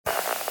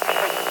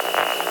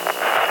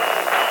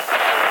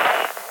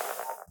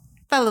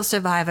fellow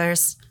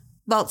survivors,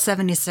 Vault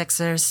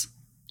 76ers,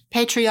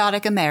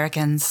 patriotic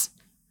Americans.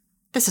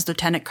 This is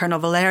Lieutenant Colonel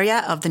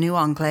Valeria of the New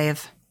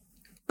Enclave.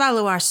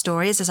 Follow our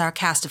stories as our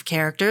cast of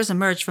characters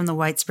emerge from the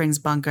White Springs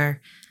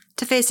bunker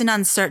to face an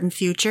uncertain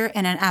future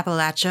in an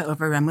Appalachia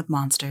overrun with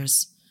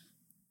monsters.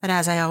 But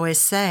as I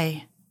always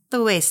say,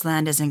 the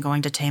wasteland isn't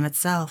going to tame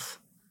itself.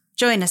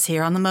 Join us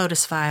here on the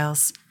Modus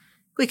Files.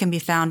 We can be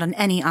found on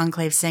any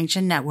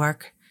Enclave-sanctioned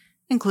network,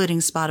 including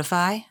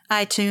Spotify,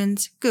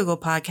 iTunes, Google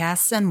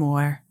Podcasts, and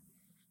more.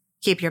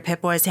 Keep your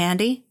Pip-Boys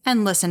handy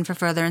and listen for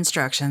further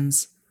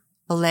instructions.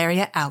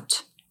 Valeria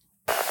out.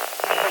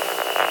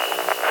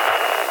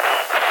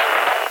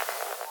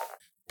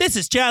 This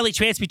is Charlie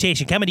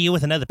Transmutation coming to you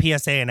with another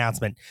PSA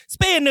announcement.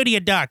 Spay and neuter your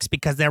dogs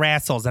because they're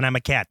assholes and I'm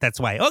a cat, that's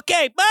why.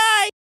 Okay,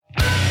 bye!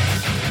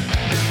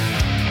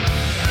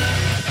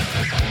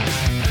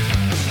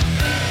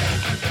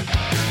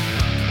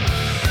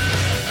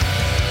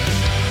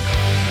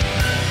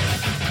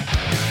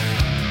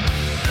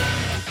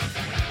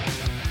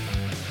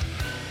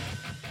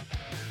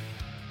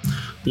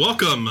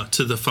 Welcome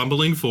to the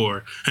Fumbling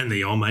Four and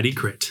the Almighty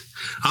Crit.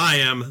 I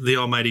am the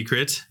Almighty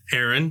Crit,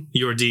 Aaron,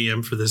 your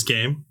DM for this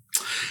game,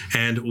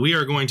 and we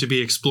are going to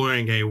be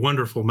exploring a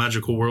wonderful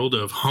magical world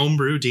of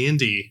homebrew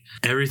D&D,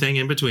 everything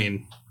in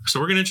between. So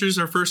we're going to introduce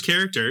our first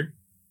character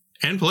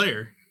and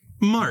player,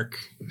 Mark.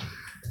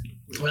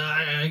 Well,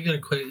 I gotta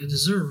quit.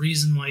 Is there a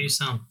reason why you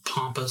sound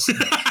pompous?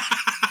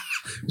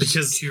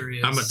 Because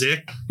curious. I'm a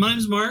dick. My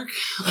name's Mark.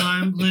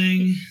 I'm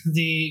playing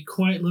the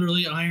quite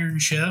literally Iron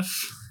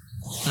Chef,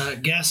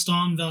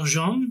 Gaston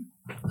Valjean.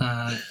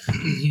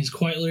 He's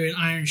quite literally an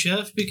Iron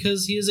Chef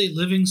because he is a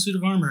living suit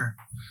of armor.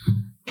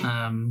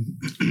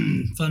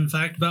 Fun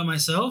fact about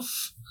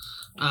myself,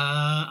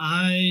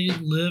 I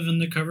live in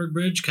the covered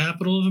bridge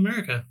capital of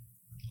America.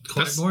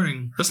 Quite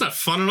boring. That's not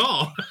fun at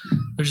all.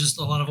 There's just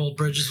a lot of old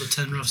bridges with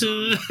 10 roofs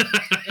on them.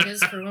 It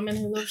is for women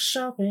who love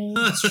shopping.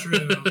 That's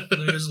true.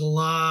 There's a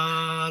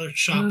lot of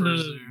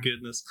shoppers there.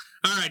 Goodness.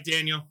 All right,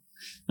 Daniel.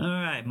 All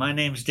right, my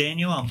name's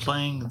Daniel. I'm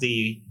playing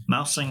the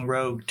Mousling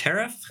Rogue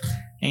Tariff.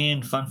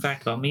 And fun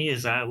fact about me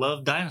is I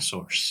love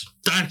dinosaurs.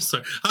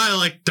 Dinosaur. I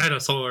like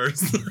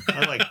dinosaurs.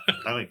 I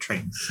like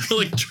trains. I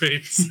like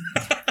trains.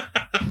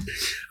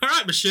 All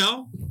right,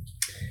 Michelle.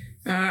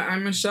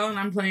 I'm Michelle, and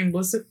I'm playing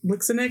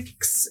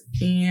Blixenix,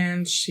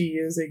 and she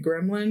is a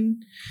gremlin.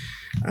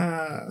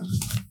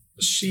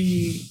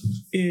 She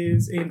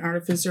is an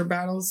artificer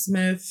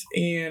battlesmith,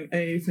 and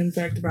a fun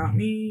fact about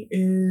me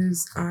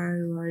is I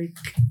like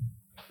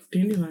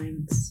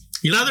dandelions.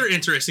 Another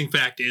interesting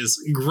fact is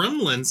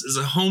Gremlins is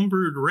a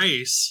homebrewed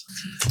race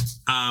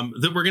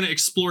that we're going to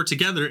explore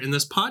together in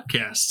this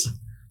podcast.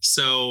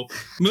 So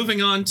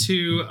moving on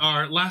to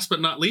our last but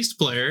not least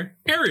player,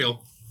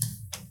 Ariel.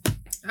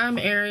 I'm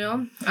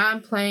Ariel.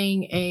 I'm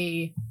playing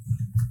a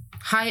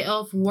high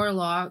elf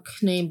warlock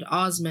named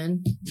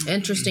Osmond.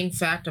 Interesting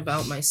fact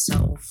about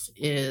myself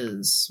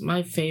is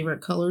my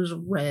favorite color is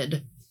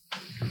red.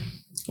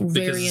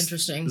 Very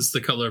interesting. This is the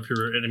color of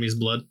your enemy's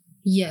blood?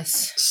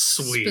 Yes.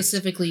 Sweet.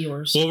 Specifically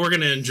yours. Well, we're going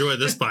to enjoy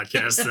this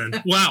podcast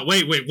then. Wow,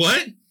 wait,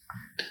 what?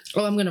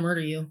 Oh, I'm going to murder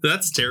you.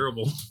 That's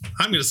terrible.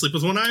 I'm going to sleep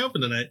with one eye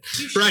open tonight.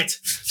 Right,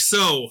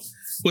 so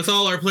with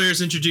all our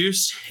players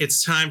introduced,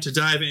 it's time to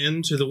dive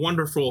into the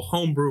wonderful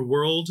homebrew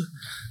world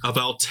of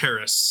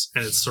Alteris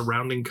and its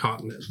surrounding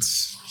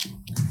continents.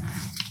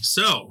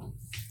 So,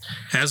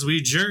 as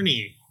we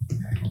journey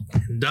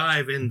and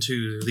dive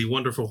into the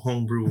wonderful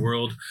homebrew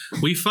world,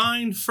 we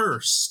find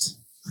first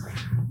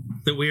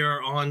that we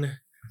are on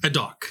a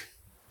dock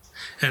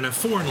in a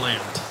foreign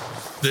land.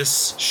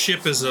 This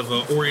ship is of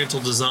oriental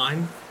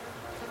design.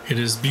 It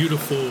is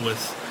beautiful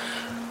with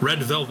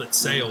red velvet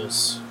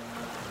sails,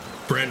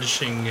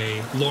 brandishing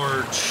a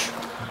large,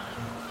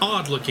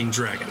 odd-looking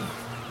dragon.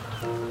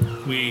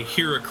 We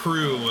hear a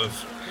crew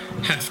of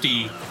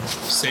hefty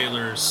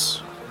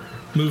sailors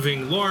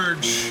moving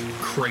large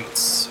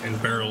crates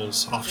and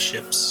barrels off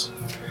ships.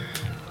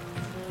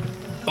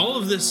 All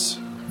of this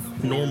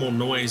normal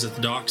noise at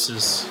the docks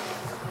is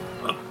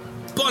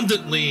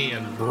abundantly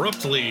and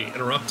abruptly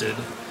interrupted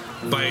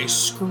by a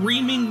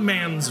screaming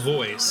man's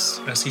voice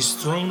as he's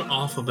thrown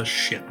off of a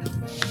ship.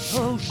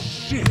 Oh,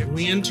 shit.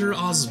 We enter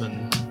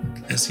Osmond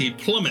as he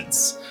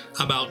plummets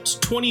about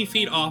 20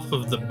 feet off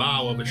of the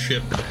bow of a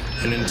ship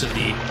and into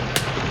the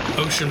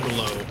ocean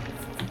below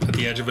at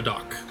the edge of a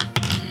dock.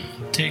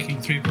 Taking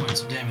 3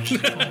 points of damage.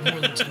 More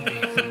than 2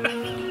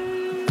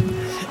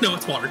 feet. No,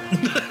 it's water.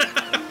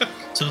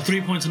 So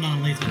 3 points of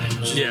non-lethal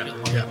damage. Yeah.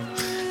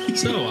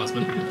 So,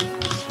 Osmond,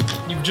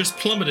 you've just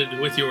plummeted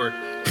with your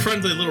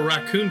friendly little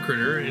raccoon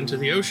critter into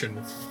the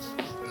ocean.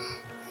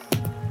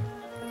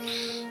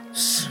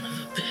 Son of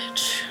a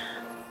bitch.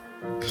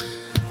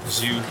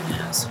 As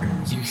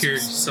you hear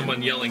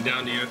someone yelling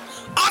down to you,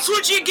 "That's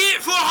what you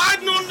get for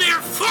hiding on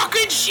their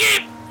fucking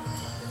ship!"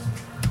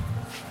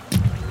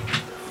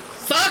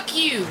 Fuck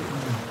you!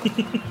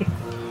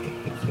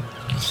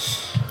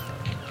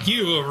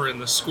 You over in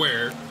the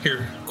square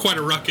hear quite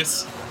a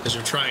ruckus as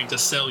you're trying to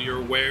sell your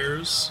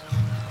wares,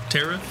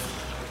 Tariff.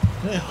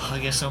 Well, I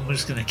guess I'm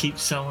just gonna keep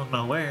selling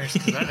my wares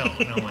because I don't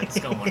know what's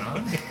going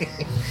on.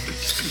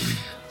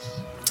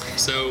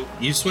 So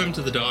you swim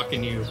to the dock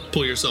and you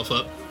pull yourself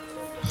up,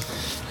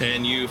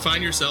 and you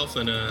find yourself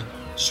in a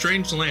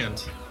strange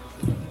land.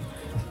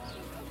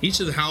 Each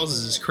of the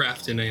houses is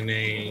crafted in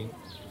a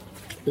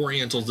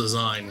oriental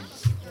design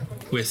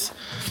with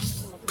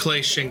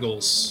clay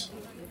shingles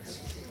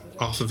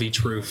off of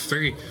each roof.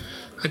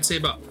 I'd say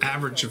about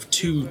average of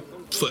 2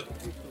 foot,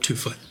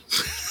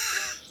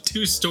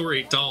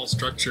 2-story tall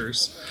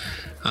structures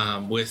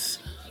with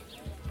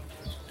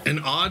an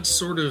odd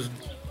sort of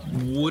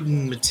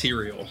wooden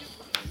material.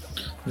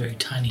 Very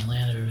tiny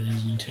land,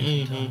 everything's only 2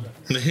 feet tall.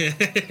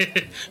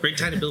 Very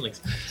tiny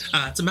buildings.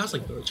 It's a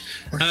mousling village.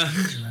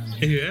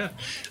 Yeah.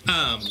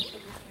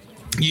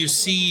 You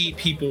see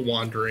people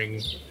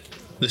wandering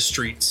the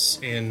streets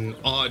in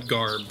odd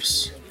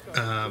garbs.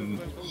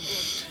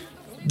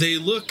 They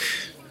look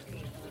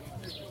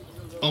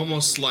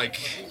almost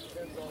like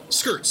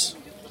skirts,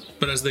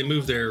 but as they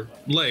move their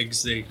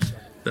legs, it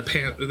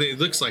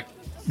looks like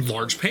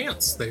large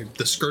pants.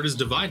 The skirt is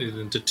divided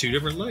into 2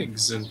 different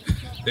legs, and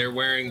they're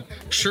wearing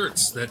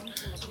shirts that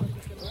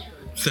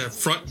the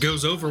front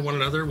goes over one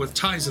another with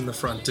ties in the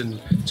front,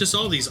 and just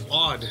all these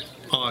odd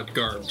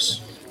garbs.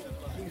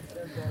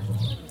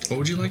 What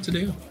would you like to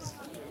do?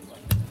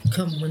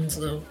 Come,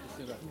 Winslow.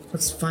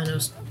 Let's find a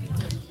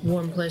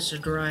warm place to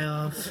dry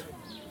off.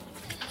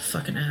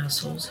 Fucking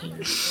assholes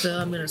here. So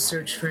I'm gonna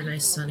search for a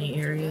nice sunny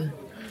area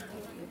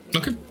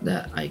Okay.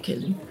 that I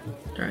can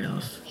dry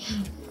off.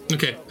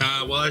 Okay.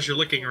 Well, as you're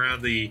looking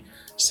around the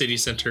city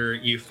center,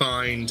 you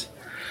find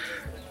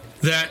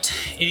that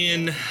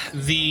in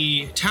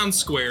the town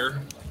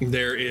square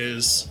there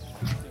is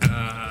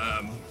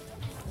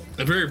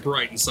a very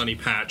bright and sunny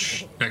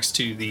patch next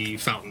to the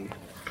fountain.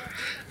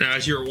 Now,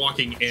 as you're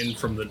walking in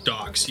from the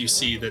docks, you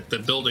see that the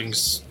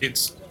buildings,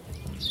 it's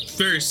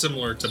very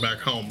similar to back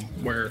home,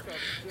 where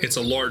it's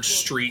a large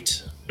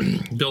street,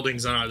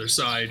 buildings on either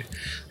side.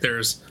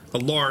 There's a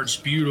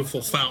large,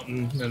 beautiful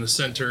fountain in the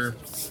center.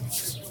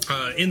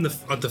 In the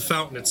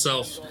fountain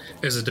itself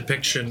is a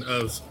depiction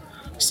of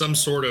some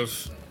sort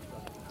of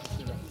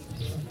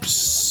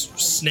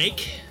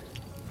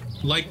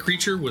snake-like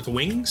creature with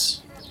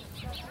wings,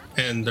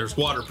 and there's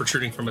water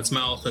protruding from its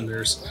mouth, and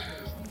there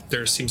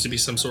seems to be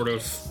some sort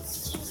of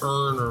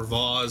urn or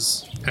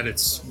vase at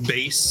its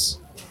base.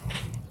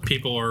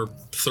 People are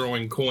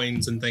throwing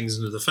coins and things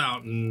into the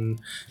fountain.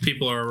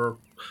 People are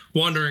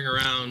wandering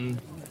around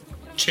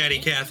Chatty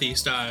Cathy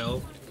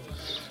style,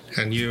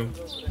 and you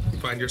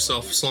find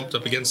yourself slumped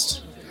up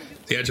against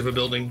the edge of a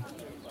building,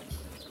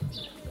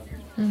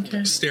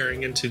 Okay.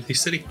 staring into the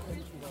city.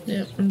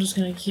 Yep, I'm just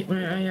gonna keep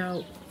my eye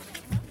out.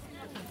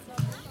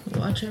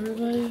 Watch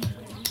everybody.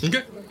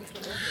 Okay.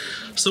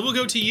 So we'll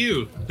go to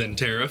you then,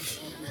 Tariff.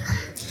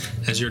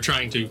 As you're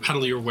trying to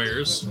peddle your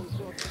wares,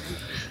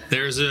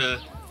 there's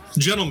a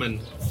gentleman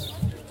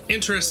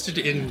interested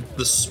in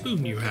the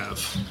spoon you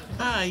have.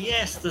 Ah,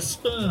 yes, the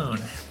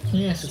spoon.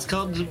 Yes, it's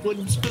called the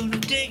wooden spoon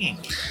of digging.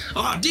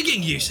 Oh,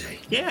 digging, you say?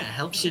 Yeah, it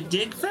helps you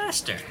dig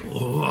faster.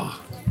 Oh,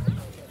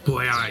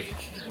 boy, I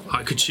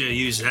could sure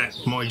use that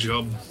in my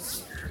job.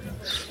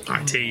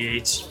 I tell you,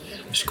 it's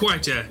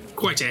quite a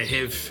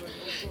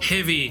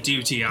heavy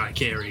duty I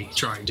carry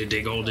trying to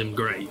dig all them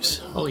graves.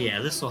 Oh yeah,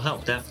 this will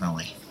help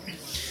definitely.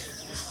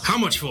 How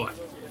much for it?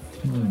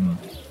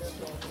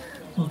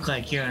 Look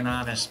like you're an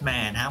honest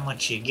man. How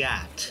much you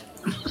got?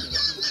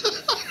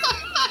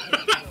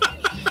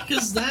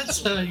 Because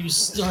that's how you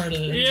start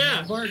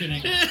Yeah.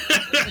 bargaining.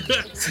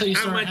 That's how you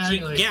How start much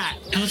acting you like, got?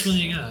 how much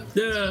money you got?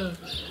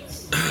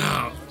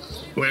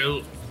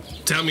 Well,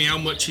 tell me how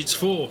much it's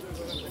for.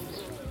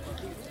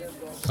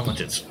 How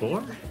much it's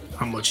for?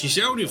 How much you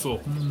sold it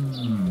for?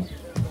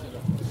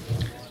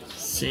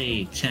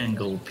 Say 10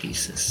 gold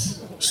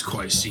pieces. It's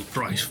quite a steep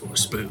price for a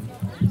spoon.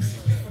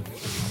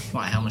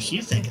 Why, how much do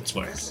you think it's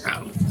worth?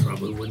 I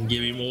probably wouldn't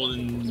give you more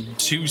than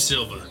 2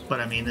 silver. But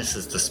I mean, this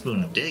is the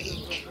spoon of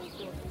digging.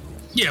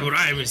 Yeah, but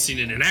I haven't seen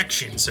it in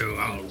action, so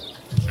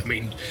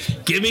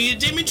give me a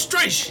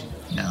demonstration.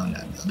 No,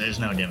 there's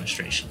no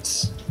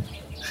demonstrations.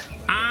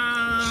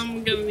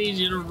 I'm gonna need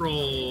you to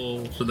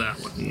roll for that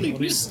one. What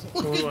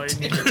do I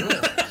need to roll?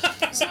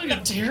 It's like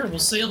a terrible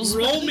sales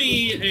Roll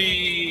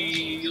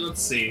me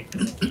let's see.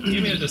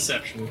 Give me a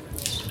deception.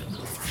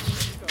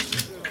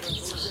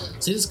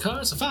 See, this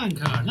car? It's a fine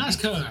car. Nice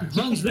car.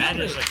 Runs That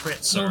really. is a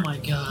crit, sir. Oh my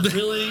god,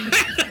 really?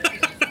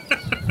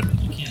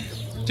 You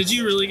can't. Did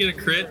you really get a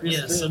crit?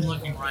 Yes, I'm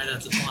looking right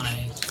at the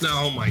 20.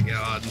 Oh my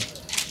god.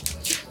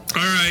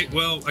 Alright,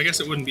 well, I guess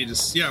it wouldn't be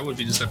it would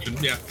be deception,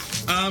 yeah.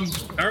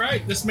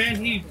 Alright, this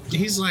man,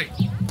 he's like,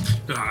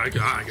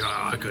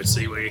 I could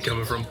see where you're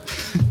coming from.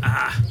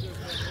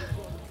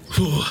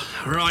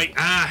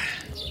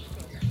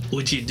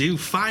 Would you do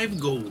 5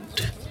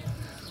 gold?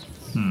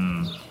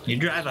 You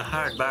drive a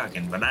hard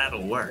bargain, but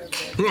that'll work.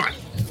 Right.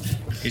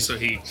 So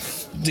he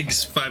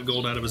digs 5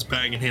 gold out of his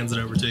bag and hands it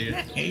over to you.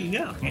 Here you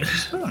go. Here's the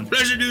spoon.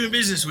 Pleasure doing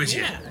business with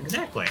you. Yeah,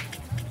 exactly.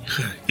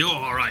 You're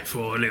all right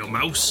for a little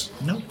mouse.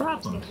 No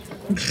problem.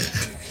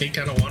 He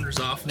kind of wanders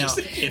off. Now, Just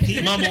if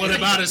he mumbling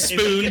about a If he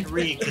spoon. can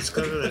read, because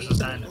clearly there's a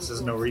sign that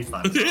says no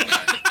refund.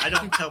 I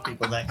don't tell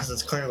people that because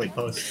it's clearly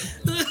posted.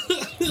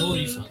 No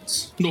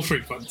refunds. No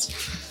free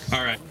funds.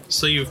 All right.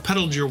 So you've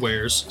peddled your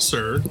wares,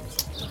 sir.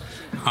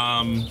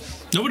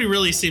 Nobody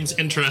really seems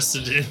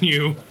interested in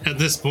you at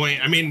this point.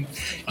 I mean,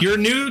 you're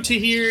new to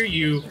here.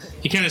 You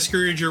kind of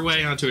scurried your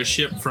way onto a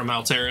ship from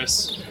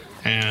Alteris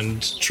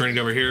and trained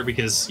over here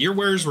because your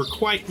wares were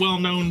quite well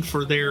known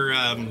for their,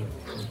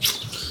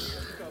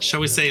 shall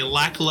we say,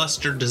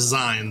 lackluster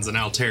designs in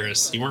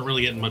Alteris. You weren't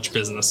really getting much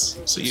business.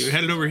 So you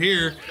headed over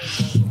here.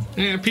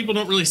 People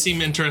don't really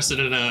seem interested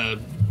in a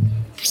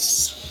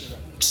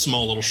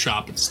small little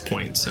shop at this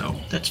point. So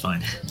That's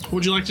fine. what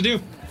would you like to do?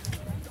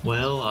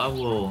 Well, I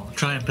will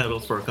try and pedal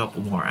for a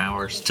couple more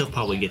hours. Till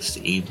probably gets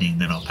to evening,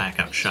 then I'll pack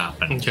up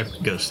shop and Okay.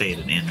 go stay at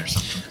an inn or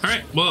something. All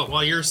right. Well,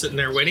 while you're sitting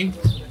there waiting,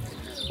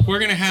 we're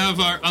going to have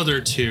our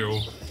other two.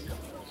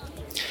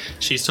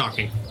 She's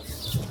talking.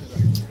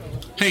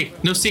 Hey,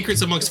 no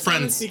secrets amongst It's not a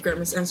friends. secret. I'm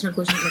just answering a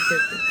question of my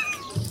character.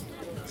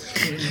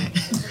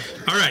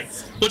 All right.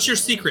 What's your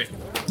secret?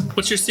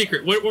 What's your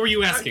secret? What were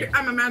you asking?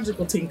 I'm a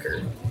magical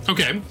tinker.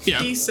 Okay. Yeah.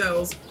 He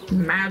sells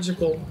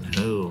magical.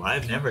 Ooh,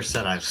 I've never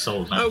said I've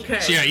sold magic. Okay.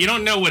 So yeah, you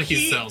don't know what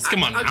he sells.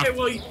 Come on now. Okay,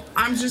 well,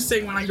 I'm just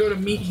saying when I go to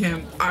meet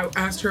him, I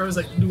asked her, I was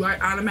like, do I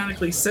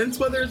automatically sense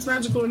whether it's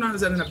magical or not?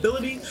 Is that an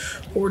ability?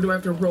 Or do I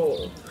have to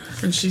roll?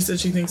 And she said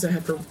she thinks I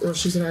have to, or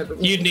she said I have to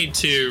roll. You'd need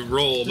to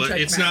roll, but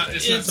Detect it's not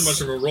magic. so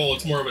much of a roll.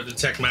 It's more of a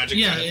detect magic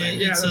Yeah, kind of thing.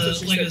 Yeah, it's that's what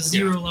she like a said.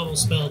 0 level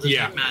spell to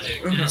Yeah. detect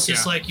magic. And it's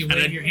just Yeah. like you And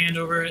wave then- your hand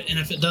over it, and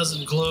if it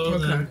doesn't glow,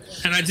 Okay. then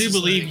And I do It's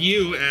believe like-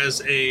 you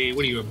as a,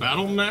 what are you, a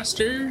battle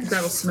master?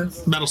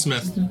 Battlesmith.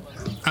 Battlesmith.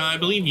 I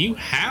believe you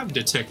have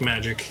detect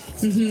magic.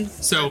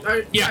 So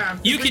yeah,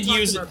 you we could talked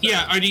use. about that.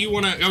 Yeah, or do you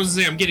want to? I was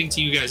gonna say I'm getting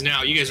to you guys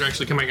now. You guys are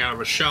actually coming out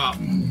of a shop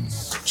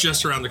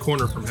just around the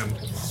corner from him.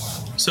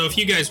 So if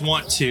you guys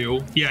want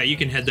to, yeah, you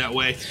can head that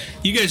way.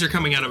 You guys are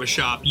coming out of a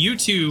shop. You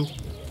two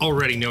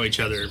already know each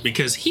other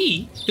because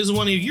he is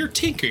one of your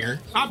tinker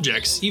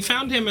objects. You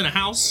found him in a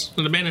house,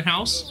 an abandoned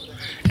house,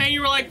 and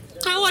you were like,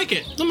 I like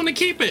it. I'm gonna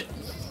keep it.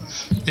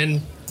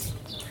 And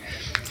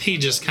he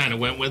just kind of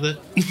went with it.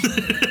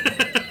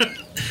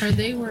 Are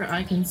they where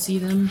I can see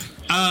them?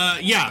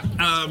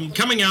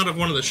 Coming out of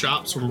one of the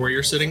shops from where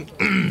you're sitting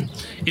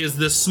is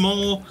this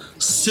small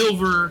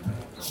silver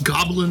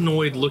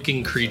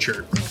goblinoid-looking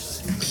creature,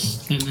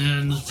 and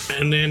then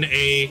and then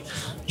a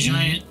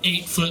giant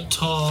 8-foot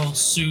tall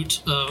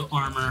suit of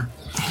armor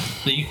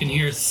that you can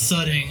hear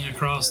thudding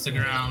across the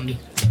ground.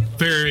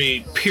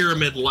 very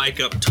pyramid-like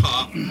up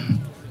top,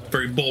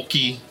 very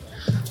bulky.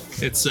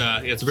 It's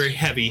very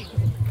heavy.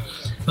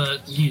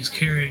 But he's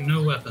carrying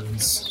no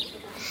weapons.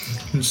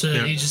 Instead,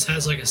 Yeah. he just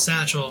has like a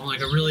satchel,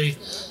 like a really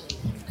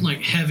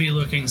like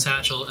heavy-looking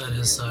satchel at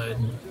his side.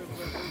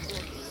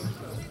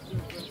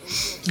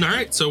 All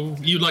right, so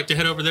you'd like to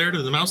head over there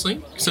to the mouse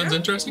link? Sounds Yeah.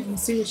 interesting.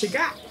 Let's see what you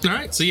got. All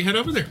right, so you head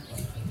over there.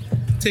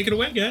 Take it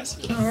away, guys.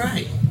 All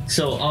right.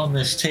 So on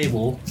this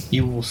table,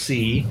 you will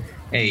see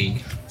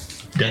a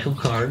deck of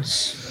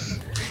cards,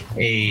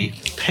 a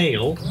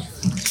pail,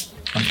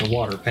 like a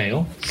water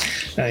pail,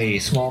 a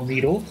small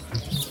needle,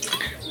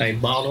 a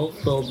bottle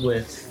filled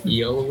with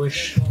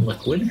yellowish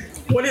liquid,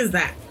 What is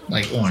that?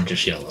 like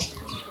orangish yellow,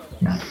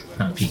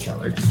 not pea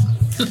colored.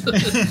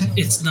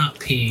 It's not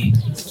pea.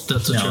 That's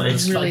what No, you're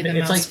it's really like, the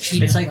it's mouse like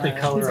cheated it's like the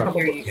lab. color of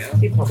Here you go.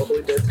 He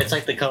probably did. it's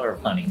like the color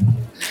of honey.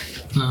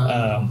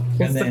 uh, What's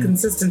And the then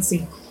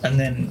consistency?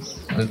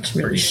 it's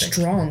Really pretty thick.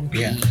 strong.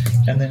 Yeah,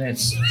 and then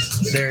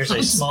there's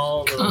a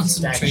small little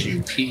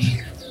statue concentrated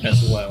pea.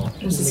 as well.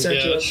 What's the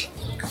statue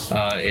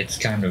of? It's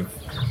kind of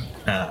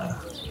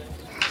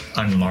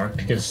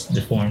unmarked, it's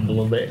deformed a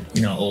little bit,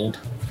 old.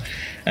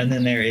 And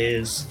then there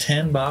is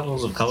 10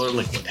 bottles of colored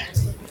liquid.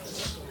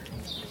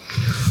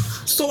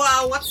 So,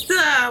 what's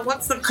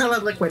the color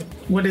liquid?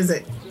 What is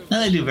it?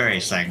 And they do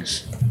various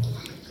things.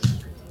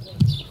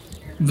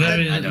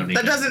 Very, I don't That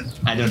even. doesn't.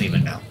 I don't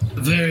even know.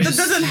 very. That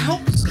doesn't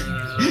help.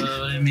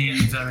 I mean,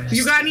 various.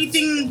 You got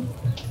anything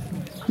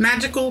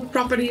magical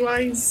property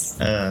wise?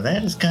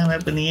 That is kind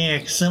of up in the air.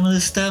 'Cause some of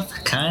this stuff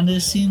kind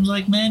of seems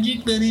like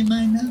magic, but it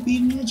might not be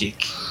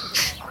magic.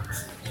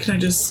 Can I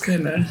just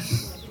kind of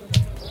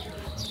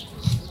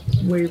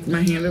wave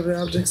my hand over the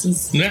objects and?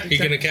 Yeah, you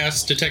gonna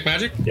cast detect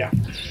magic? Yeah.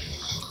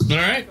 All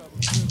right.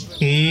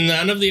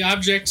 None of the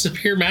objects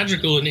appear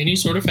magical in any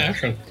sort of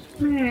fashion.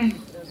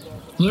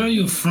 Where are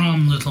you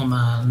from, little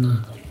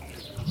man?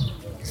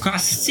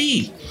 Across the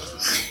sea.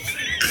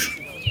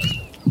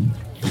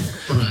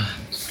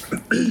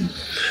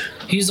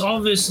 He's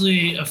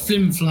obviously a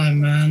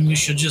flim-flam man. We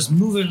should just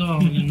move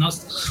along and not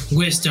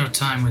waste our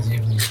time with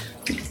him.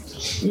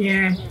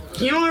 Yeah.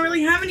 You don't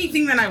really have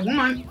anything that I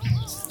want.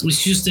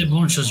 It's just a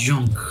bunch of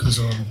junk, that's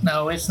all.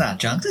 No, it's not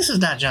junk. This is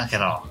not junk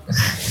at all.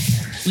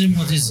 Then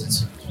what is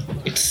it?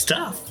 It's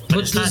stuff, but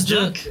What it's not is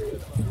junk.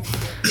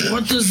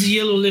 What does the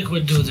yellow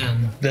liquid do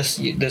then?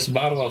 This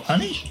bottle of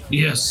honey?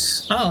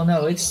 Yes. Oh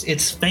no,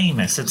 it's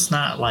famous. It's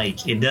not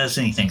like it does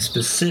anything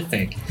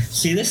specific.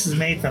 See, this is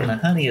made from the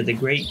honey of the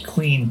great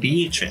Queen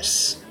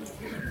Beatrice.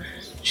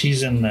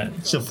 She's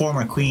the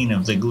former queen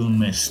of the Gloom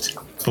Mist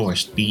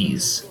Forest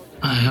Bees.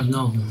 I have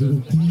no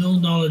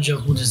knowledge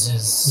of who this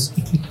is.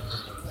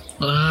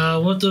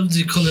 What of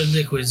the colored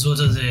liquids? What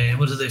are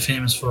they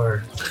famous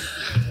for?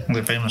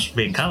 They're famous for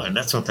being colored.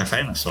 That's what they're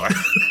famous for.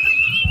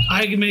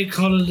 I can make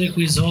colored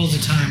liquids all the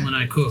time when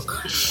I cook.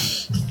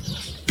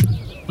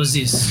 What's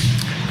this?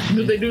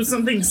 Do they do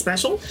something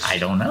special? I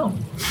don't know.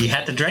 You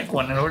had to drink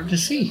one in order to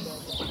see.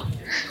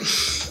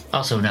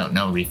 Also, no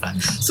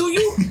refunds. So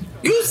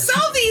you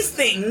sell these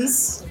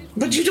things,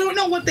 but you don't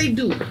know what they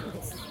do.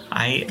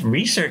 I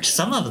researched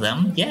some of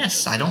them.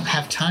 Yes, I don't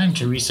have time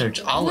to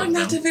research all You're of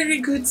them. not a very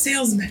good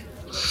salesman.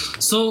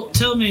 So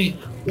tell me,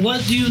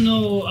 what do you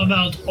know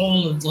about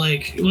all of,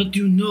 like, what do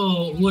you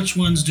know which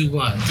ones do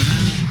what?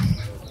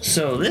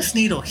 So this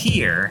needle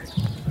here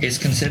is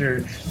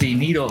considered the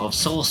needle of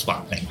soul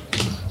swapping.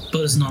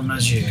 But it's not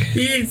magic.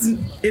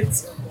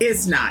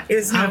 It's not.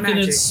 It's How not can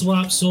magic. it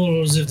swap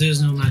souls if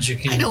there's no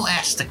magic in I it? don't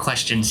ask the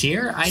questions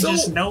here. I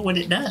just know what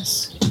it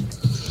does.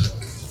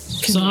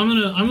 So I'm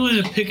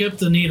gonna pick up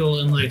the needle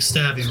and like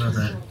stab him with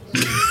it.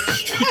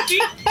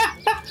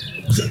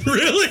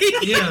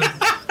 Really? Yeah.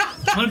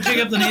 I'm gonna pick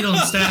up the needle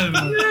and stab him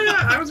with it.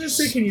 Yeah, I was just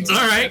thinking you.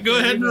 All right, go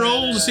ahead and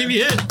roll to see if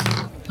you hit.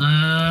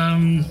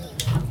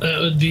 That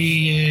would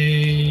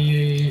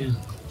be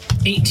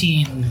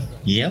 18.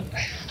 Yep.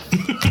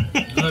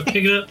 I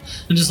pick it up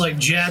and just like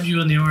jab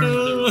you in the arm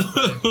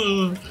with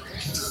it.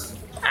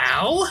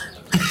 Ow.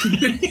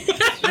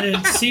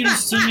 It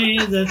seems to me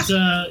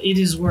that it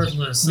is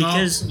worthless.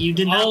 Because you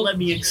did not let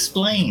me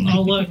explain.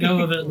 I'll let go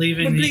of it,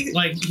 leaving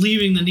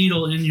the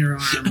needle in your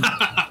arm.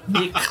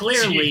 It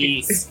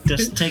clearly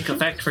doesn't take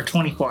effect for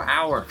 24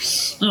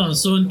 hours. Oh,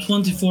 so in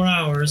 24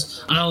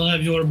 hours, I'll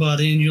have your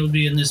body and you'll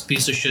be in this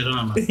piece of shit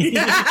armor.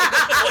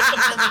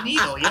 The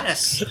needle,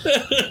 yes.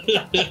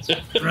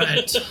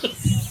 Right.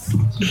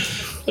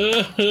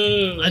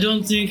 I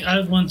don't think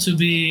I want to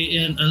be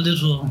in a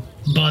little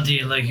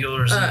body like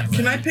yours. Anyway,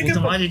 Can I pick Well, then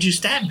up? why did you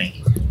stab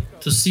me?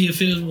 to see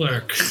if it would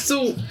work.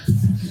 So,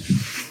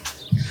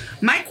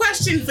 my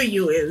question for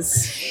you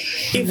is,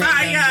 if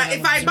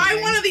I buy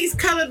one of these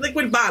colored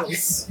liquid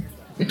bottles,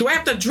 do I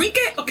have to drink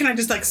it or can I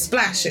just like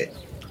splash it?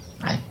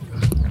 I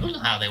don't know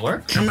how they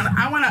work.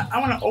 I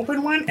wanna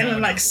open one and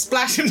then like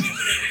splash them.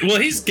 Well,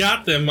 he's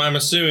got them, I'm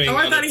assuming, Oh,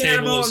 I on thought a he had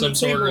them table all of on some the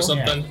sort or table.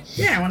 something.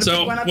 Yeah, I want to So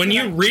pick one up. when for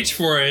you that. reach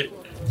for it,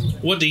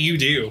 what do you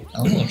do?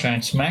 I'm gonna try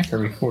and smack her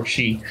before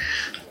she.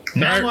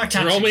 No All right, more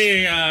touching. roll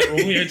me an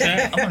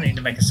attack. I'm gonna need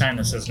to make a sign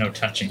that says no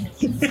touching.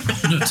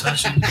 No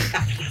touching.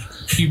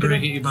 You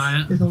break it, you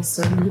buy it. It'll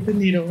send me with the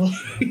needle.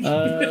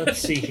 Let's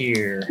see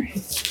here.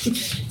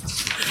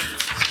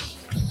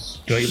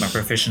 Do I get my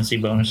proficiency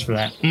bonus for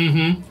that?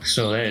 Mm-hmm.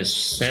 So that is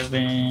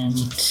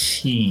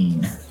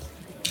 17.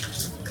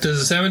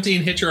 Does a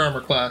 17 hit your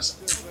armor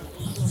class?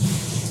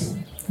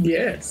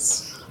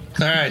 Yes.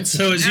 All right.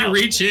 So as you Ow.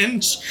 reach in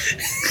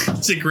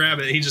to grab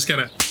it, he just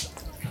kind of.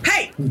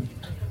 Hey,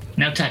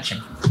 No touching.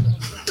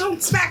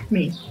 don't smack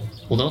me.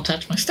 Well, don't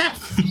touch my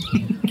stuff.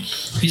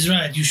 He's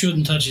right, you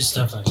shouldn't touch his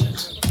stuff like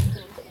that.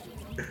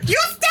 You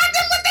stabbed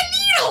him with the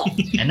needle.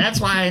 And that's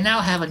why I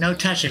now have a no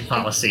touching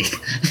policy.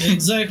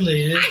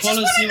 Exactly. The I just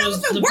want to know if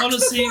it the works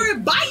policy before I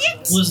buy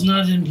it. was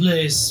not in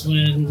place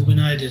when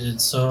I did it,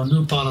 so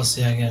new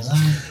policy, I guess.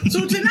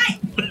 So tonight,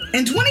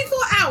 in 24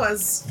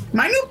 hours,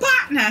 my new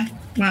partner.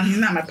 Well, he's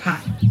not my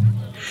partner.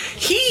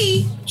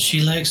 He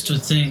She likes to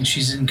think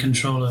she's in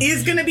control of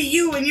is me. gonna be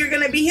you, and you're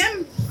gonna be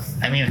him.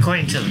 I mean,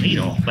 according to the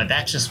needle, but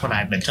that's just what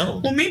I've been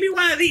told. Well, maybe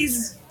one of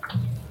these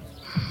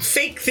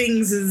fake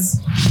things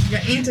is your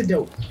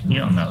antidote. You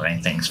don't know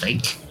anything's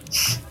fake.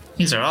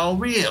 These are all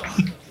real.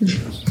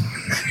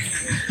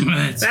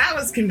 Right. That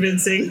was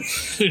convincing.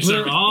 These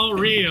are all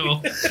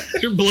real.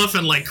 You're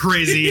bluffing like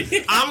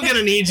crazy. I'm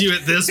gonna need you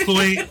at this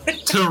point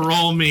to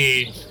roll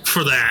me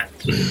for that.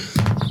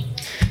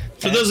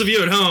 For those of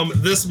you at home,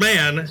 this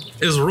man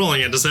is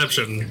rolling a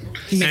deception,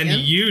 and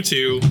you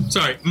two,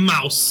 sorry,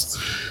 mouse.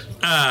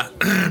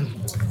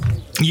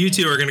 You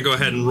two are gonna go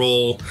ahead and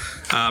roll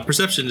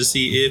perception to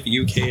see if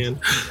you can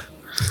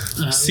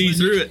see wouldn't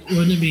through it.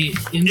 Wouldn't it be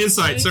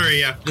Insight, sorry,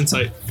 yeah,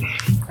 insight.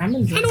 I'm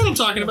in I know what I'm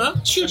talking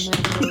about. Shush.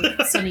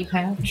 Sunny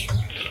Patch.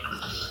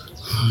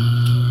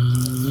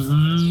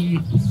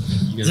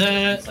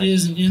 That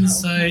is an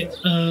insight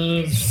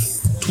of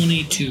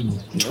 22.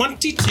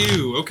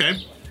 22.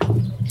 Okay.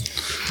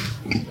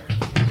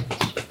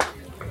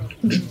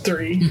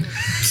 3.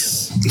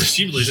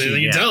 She believes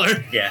anything you Yeah. tell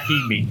her. Yeah,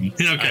 he beat me.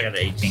 Okay. I got an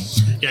 18.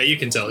 Yeah, you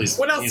can tell he's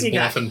What else he's you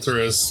got? bluffing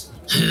through his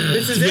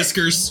This is it.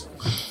 whiskers.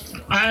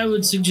 I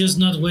would suggest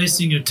not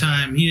wasting your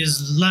time. He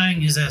is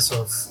lying his ass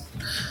off.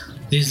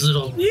 These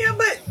little Yeah,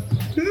 but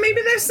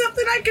maybe there's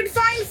something I could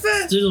find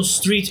for.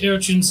 street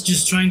urchins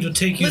just trying to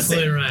take you Listen.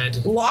 for a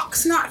ride.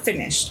 Locke's not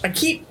finished. I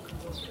keep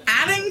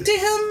adding to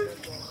him.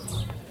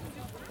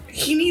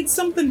 He needs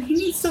something. He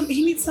needs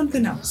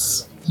something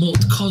else. Well,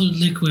 colored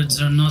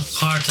liquids are not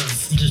part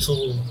of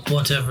little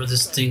whatever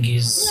this thing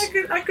is.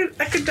 I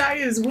could dye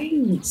his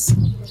wings.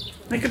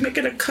 I could make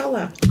it a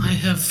color. I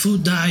have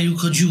food dye you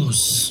could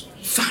use.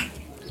 Fine.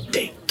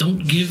 Date.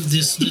 Don't give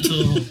this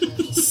little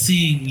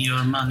thing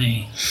your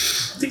money.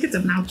 I think it's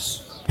a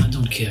mouse. I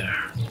don't care.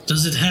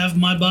 Does it have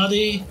my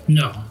body?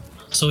 No.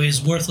 So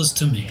he's worthless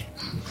to me.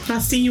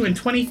 I'll see you in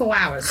 24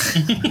 hours.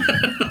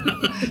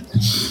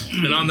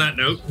 And on that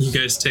note, you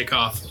guys take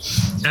off.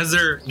 As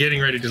they're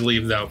getting ready to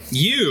leave, though,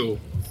 you,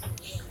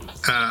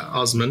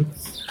 Osmond,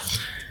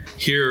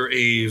 hear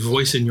a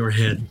voice in your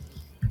head.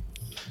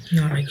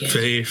 Not again.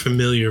 A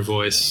familiar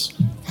voice.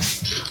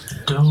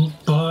 Don't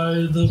buy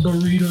the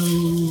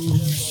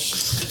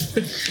burritos.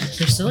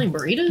 They're selling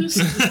burritos?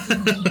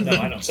 No,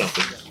 I don't sell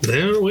food.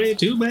 They're way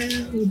too bad.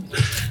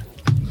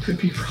 Could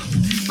be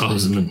wrong.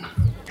 Osmond,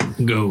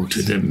 go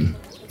to them.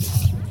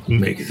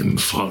 Make them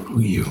follow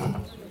you.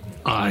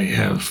 I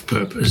have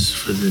purpose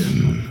for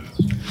them.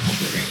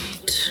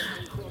 Great.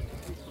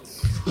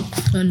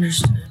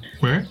 Understood.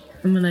 Where?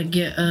 I'm gonna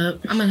get up.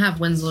 I'm gonna have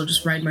Winslow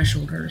just ride my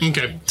shoulders.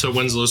 Okay, so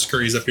Winslow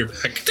scurries up your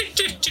back.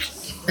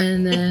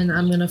 And then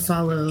I'm gonna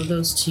follow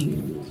those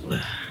two.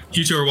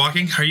 You two are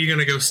walking. Are you going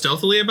to go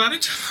stealthily about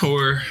it?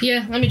 Or.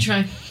 Yeah, let me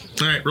try.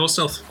 All right, roll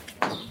stealth.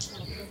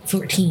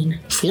 14.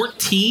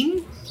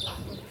 14?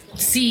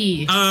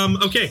 C.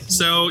 Okay,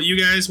 so you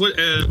guys,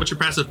 what's your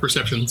passive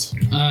perceptions?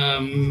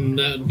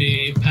 That would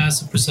be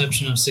passive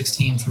perception of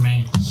 16 for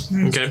me.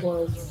 Okay.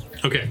 12.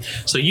 Okay,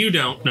 so you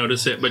don't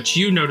notice it, but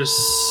you notice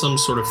some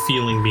sort of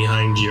feeling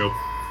behind you.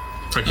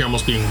 Like you're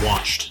almost being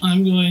watched.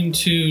 I'm going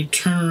to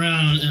turn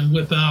around and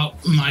whip out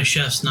my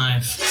chef's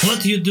knife.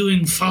 What are you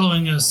doing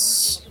following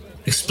us?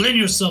 Explain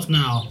yourself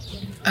now.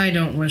 I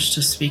don't wish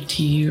to speak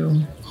to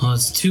you. Oh,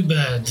 it's too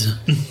bad.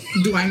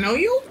 Do I know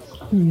you?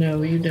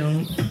 No, you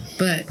don't.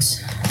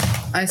 But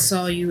I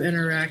saw you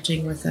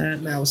interacting with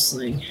that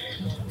mouseling.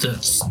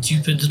 That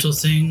stupid little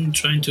thing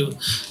trying to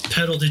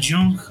peddle the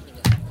junk.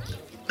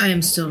 I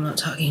am still not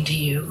talking to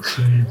you.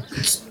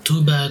 It's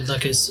too bad,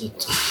 like I said.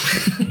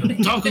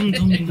 You're talking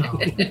to me now.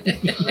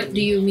 What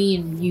do you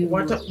mean you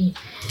What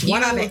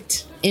of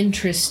it?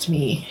 interest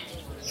me?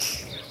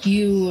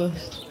 You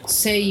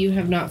say you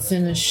have not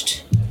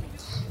finished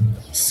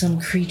some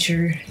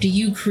creature. Do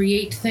you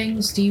create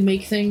things? Do you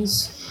make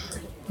things?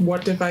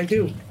 What did I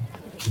do?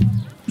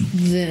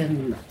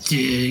 Then Yeah,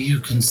 you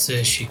can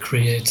say she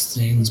creates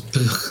things,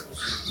 but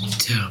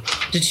terrible.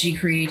 did she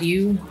create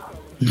you?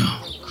 No,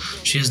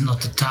 she has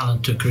not the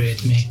talent to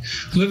create me.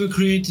 Whoever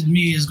created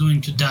me is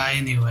going to die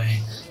anyway.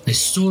 They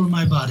stole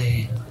my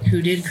body.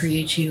 Who did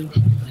create you?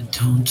 I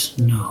don't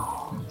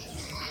know.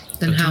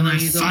 Then But how when are I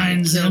you going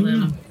find to kill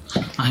them?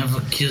 I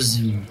will kill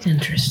them.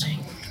 Interesting.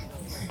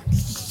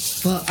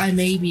 Well, I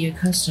may be a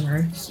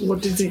customer.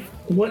 What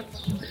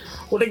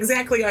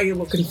exactly are you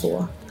looking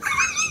for?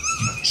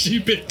 She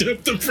picked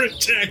up the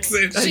French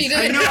accent.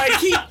 I know. I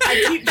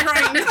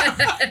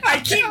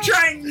keep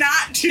trying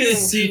not to.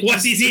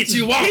 What is it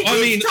you want?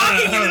 I mean,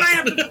 talking and then I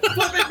have to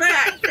flip it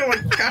back. Oh my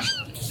gosh.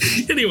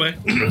 Anyway,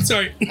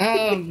 sorry.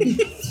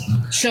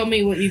 Show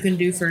me what you can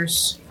do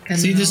first. And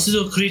See, then this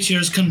little creature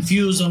is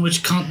confused on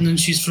which continent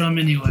she's from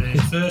anyway.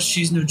 First,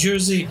 she's New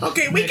Jersey.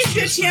 Okay, we can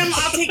ditch him.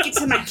 I'll take you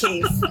to my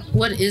cave.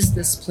 what is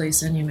this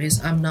place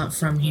anyways? I'm not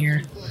from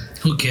here.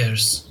 Who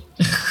cares?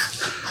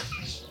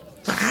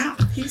 Wow,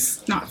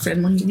 he's not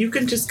friendly. You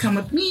can just come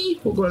with me.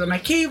 We'll go to my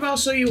cave. I'll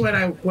show you what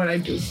I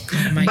do. What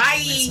am I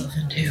Bye. getting myself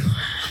into?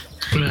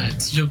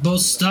 Right, you're both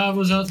starved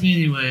without me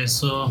anyway,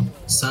 so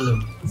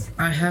salute.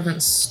 I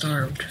haven't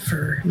starved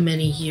for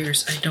many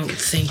years. I don't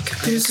think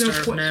I'm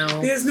starved point.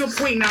 now. There's no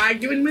point in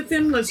arguing with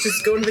him. Let's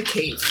just go to the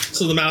cave.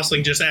 So the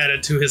mouseling just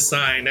added to his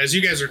sign. As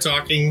you guys are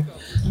talking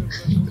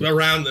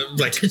around,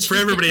 for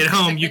everybody at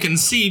home, you can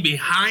see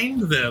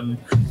behind them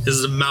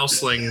is a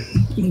mouseling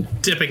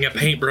dipping a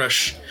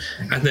paintbrush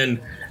and then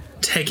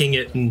taking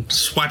it and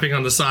swiping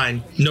on the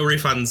sign. No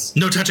refunds,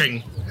 no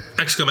touching!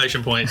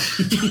 Exclamation point.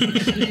 So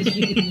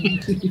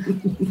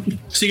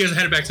you guys are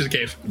headed back to the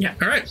cave. Yeah.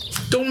 All right.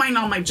 Don't mind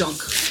all my junk.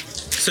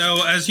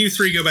 So as you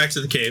three go back to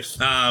the cave,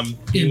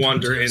 you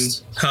wander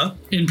protest.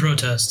 in In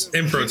protest.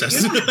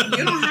 protest.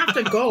 You don't have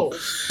to go.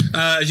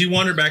 As you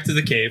wander back to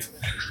the cave,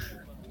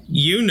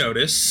 you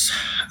notice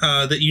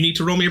that you need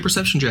to roll me a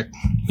perception check.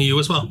 You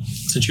as well,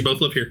 since you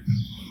both live here.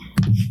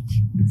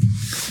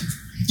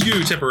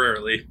 You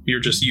temporarily. You're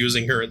just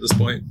using her at this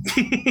point.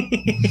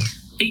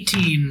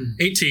 18.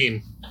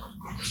 18.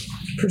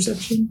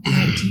 Perception.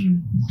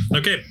 19.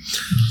 Okay.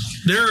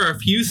 There are a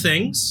few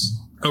things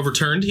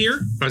overturned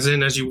here. As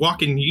in, as you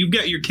walk in, you've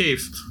got your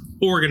cave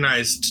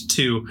organized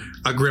to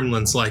a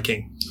gremlin's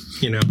liking.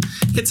 You know,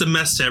 it's a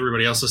mess to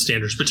everybody else's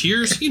standards, but to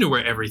yours, you know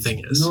where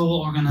everything is. No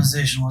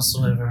organization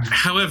whatsoever.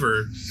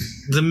 However,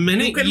 the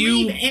minute You can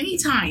leave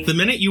anytime. the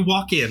minute you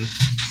walk in,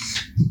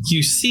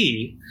 you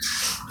see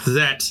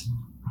that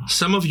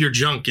some of your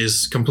junk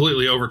is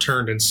completely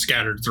overturned and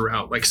scattered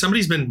throughout. Like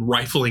somebody's been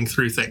rifling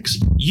through things.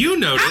 You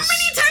notice. How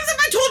many times have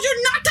I told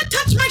you not to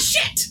touch my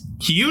shit?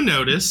 you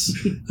notice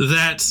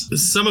that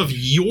some of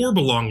your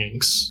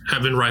belongings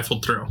have been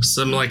rifled through.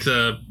 Some like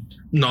the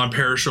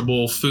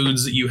non-perishable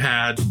foods that you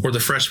had or the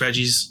fresh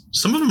veggies,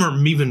 some of them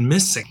are even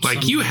missing.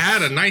 Like you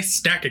had a nice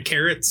stack of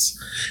carrots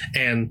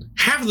and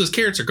half of those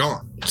carrots are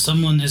gone.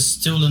 Someone has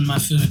stolen my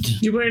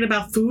food. You worried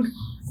about food?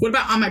 What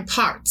about on my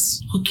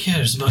parts? Who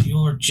cares about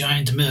your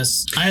giant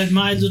mess? I had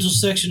my little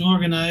section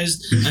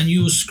organized, and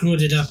you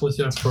screwed it up with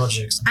your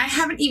projects. I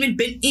haven't even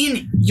been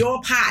in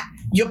your pot.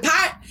 Your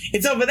pot,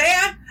 it's over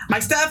there. My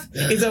stuff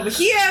is over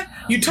here.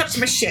 You touched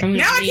my shit.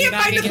 Now I can't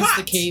find the pot.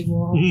 The cave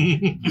wall.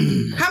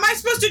 How am I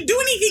supposed to do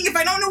anything if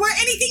I don't know where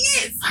anything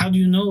is? How do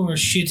you know where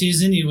shit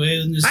is anyway?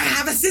 In this I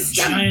have a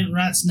system. giant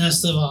rat's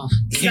nest of a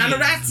It's cave. not a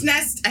rat's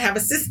nest. I have a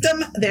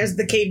system. There's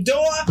the cave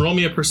door. Roll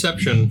me a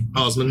perception,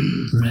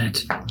 Osmond.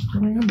 Right.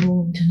 I'm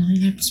rolling tonight.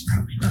 That's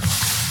probably about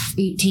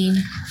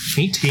 18.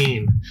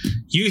 18.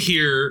 You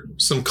hear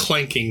some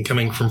clanking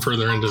coming from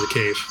further into the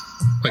cave.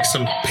 Like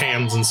some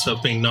pans and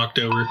stuff being knocked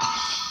over.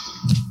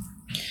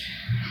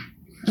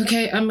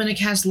 Okay, I'm gonna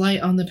cast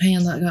light on the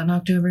pan that got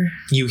knocked over.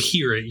 You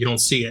hear it, you don't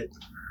see it.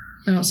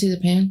 I don't see the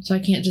pan, so I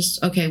can't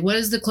just... Okay, what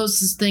is the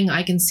closest thing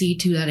I can see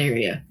to that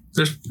area?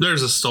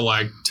 There's a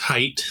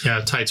stalactite.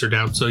 Yeah, tights are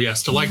down. So yeah, I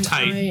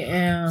stalactite.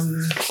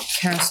 am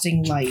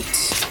casting light.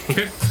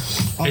 Okay.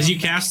 As you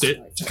cast it,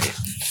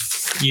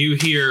 you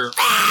hear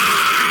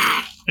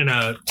and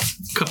a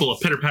couple of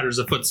pitter-patters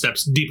of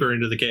footsteps deeper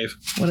into the cave.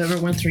 Whatever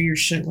went through your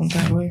shit went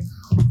that way.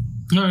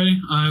 Alright,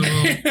 I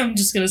will. I'm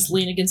just gonna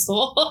lean against the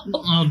wall.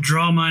 I'll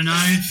draw my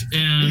knife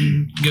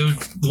and go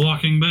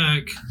walking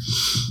back.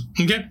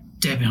 Okay.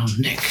 Dab it on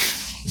the neck.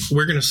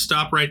 We're going to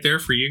stop right there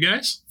for you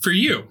guys. For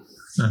you,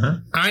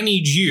 I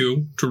need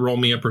you to roll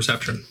me a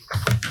perception.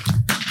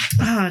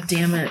 Ah,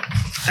 damn it.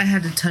 I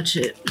had to touch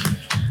it.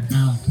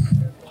 No.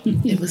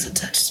 It was a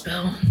touch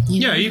spell.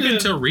 Yeah, you can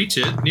still reach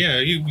it. Yeah,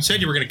 you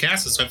said you were going to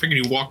cast it, so I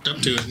figured you walked up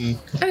to it and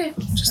Okay.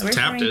 just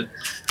tapped it.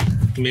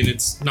 I mean,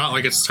 it's not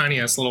like it's a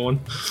tiny-ass little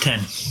one. 10.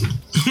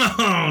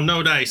 Oh,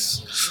 no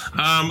dice.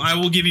 I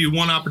will give you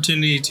one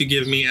opportunity to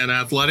give me an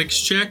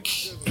athletics check.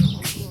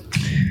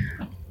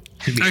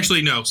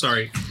 Actually, no,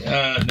 sorry.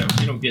 No,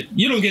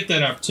 you don't get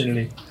that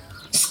opportunity.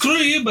 Screw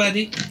you,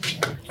 buddy.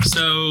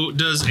 So,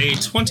 does a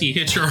 20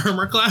 hit your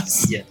armor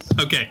class? Yes.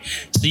 Okay,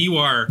 so you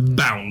are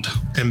bound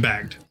and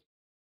bagged.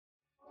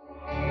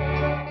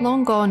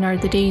 Long gone are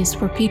the days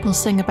where people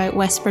sing about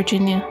West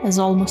Virginia as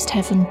almost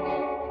heaven.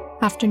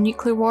 After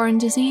nuclear war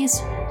and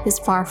disease, it's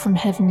far from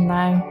heaven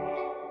now.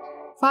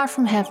 Far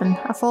from Heaven,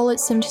 a Fallout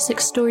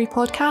 76 story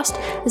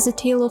podcast, is a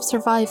tale of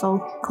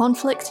survival,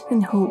 conflict,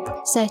 and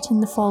hope set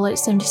in the Fallout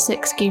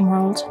 76 game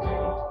world.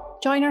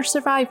 Join our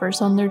survivors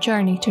on their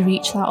journey to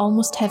reach that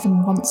almost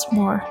heaven once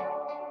more.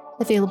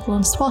 Available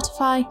on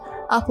Spotify,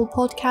 Apple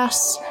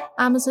Podcasts,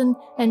 Amazon,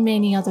 and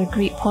many other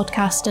great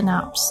podcasting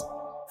apps.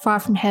 Far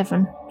from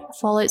Heaven, a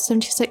Fallout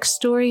 76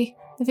 story,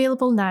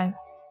 available now.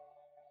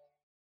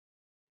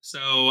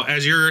 So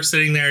as you're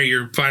sitting there,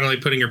 you're finally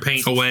putting your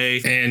paint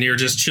away and you're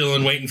just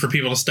chilling, waiting for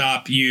people to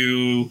stop.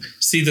 You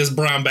see this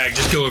brown bag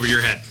just go over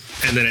your head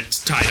and then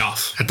it's tied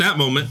off. At that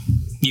moment,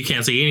 you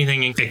can't see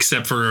anything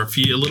except for a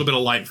little bit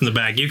of light from the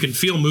bag. You can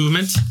feel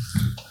movement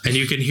and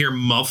you can hear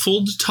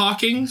muffled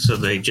talking. So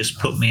they just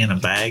put me in a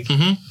bag?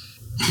 Mm-hmm.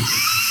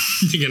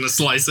 You're going to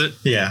slice it?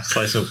 Yeah,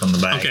 slice open the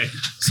bag. Okay.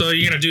 So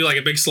you're going to do like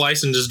a big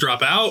slice and just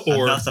drop out?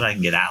 Or Enough that I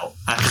can get out.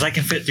 Because I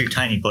can fit through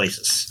tiny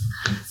places.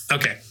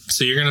 Okay.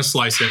 So you're going to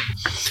slice it.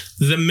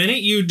 The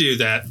minute you do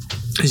that,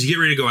 as you get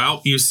ready to go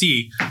out, you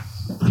see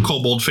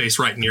Kobold face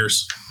right in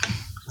yours.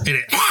 And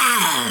it...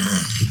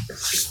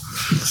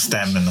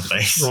 Stab him in the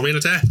face. Roll me an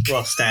attack.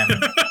 Well, stab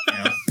him.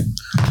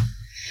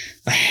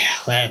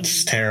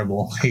 That's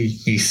terrible.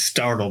 He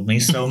startled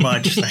me so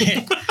much.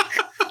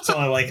 It's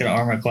only like an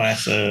armor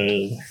class of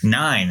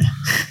 9.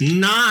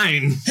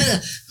 9.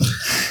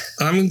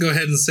 I'm going to go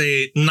ahead and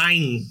say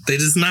 9. That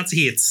is not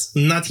hits.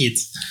 Not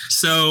hits.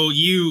 So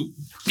you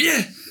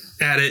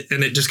at it,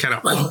 and it just kind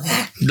of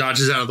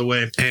dodges out of the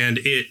way, and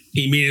it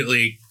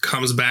immediately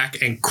comes back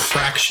and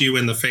cracks you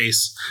in the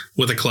face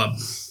with a club.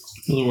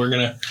 So we're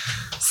going to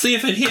see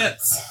if it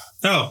hits.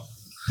 Oh.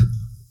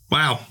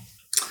 Wow.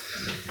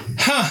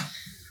 Huh.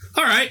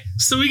 All right.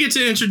 So we get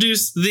to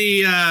introduce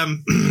the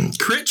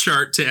crit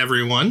chart to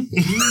everyone.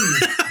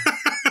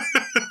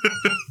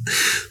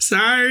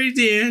 Sorry,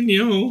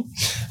 Daniel.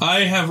 I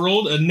have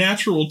rolled a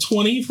natural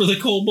 20 for the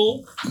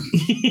kobold.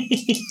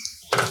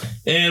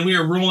 And we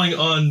are rolling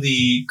on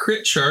the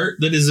crit chart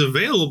that is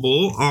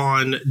available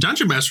on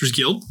Dungeon Masters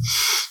Guild.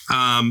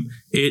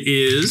 It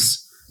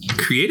is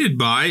created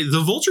by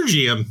the Vulture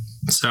GM.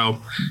 So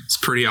it's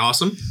pretty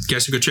awesome. You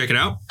guys should go check it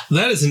out.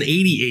 That is an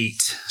 88,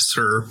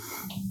 sir.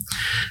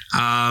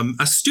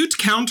 Astute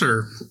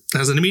counter.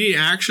 As an immediate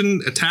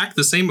action, attack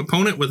the same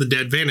opponent with a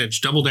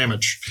advantage, double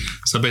damage.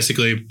 So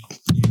basically,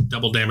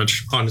 double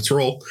damage on its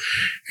roll.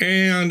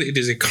 And it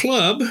is a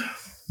club.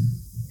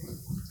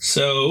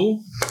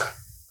 So,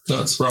 no,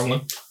 that's the wrong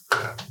one.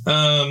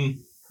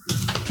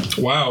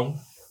 Wow.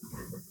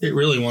 It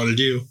really wanted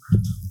you.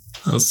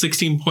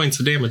 16 points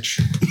of damage.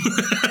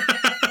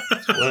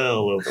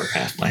 Well over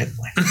half my hit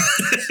points.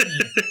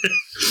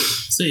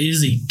 So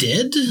is he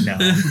dead? No,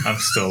 I'm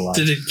still alive.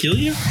 Did it kill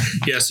you?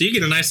 Yeah, so you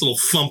get a nice little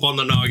thump on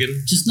the noggin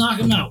Just knock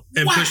him out.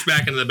 and Whack! push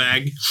back into the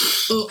bag.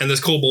 Oh. And this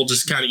kobold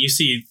just kind of, you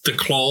see the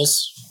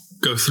claws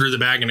go through the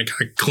bag and it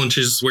kind of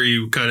clinches where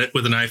you cut it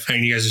with a knife,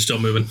 and you guys are still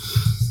moving.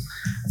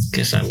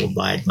 Guess I will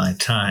bide my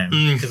time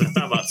because I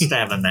thought about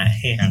stabbing that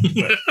hand,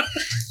 but I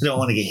don't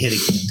want to get hit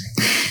again.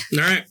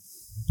 All right.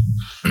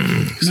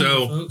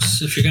 Remember,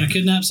 folks, if you're going to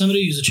kidnap somebody,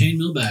 use a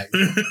chainmail bag.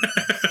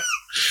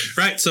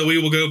 Right, so we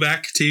will go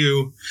back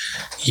to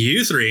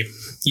you three.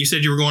 You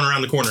said you were going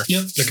around the corner.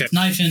 Yep. Okay.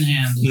 Knife in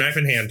hand. Knife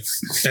in hand.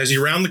 As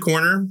you round the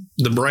corner,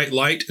 the bright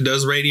light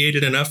does radiate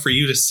it enough for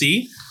you to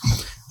see.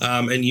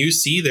 And you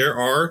see there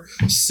are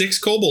 6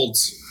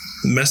 kobolds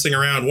messing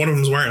around. One of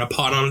them's wearing a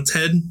pot on its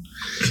head.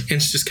 And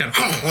it's just kind of...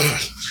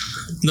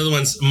 Another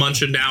one's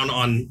munching down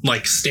on,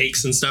 like,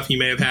 steaks and stuff you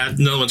may have had.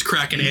 Another one's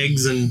cracking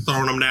eggs and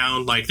throwing them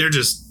down. Like, they're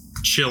just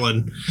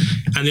chilling.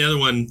 And the other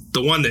one,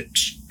 the one that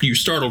you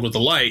startled with the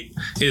light,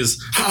 is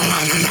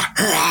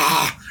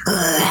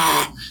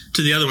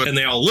to the other one. And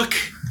they all look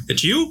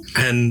at you,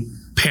 and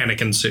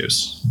panic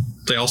ensues.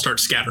 They all start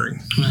scattering.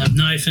 I'm going to have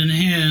knife in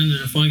hand,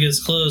 and if one gets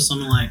close, I'm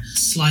going to, like,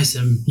 slice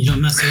him. You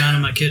don't mess around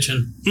in my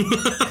kitchen.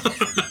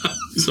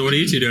 So what are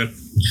you two doing?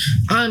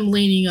 I'm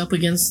leaning up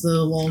against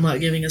the wall, not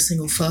giving a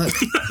single fuck.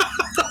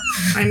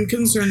 I'm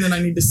concerned that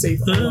I need to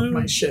save all of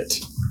my shit.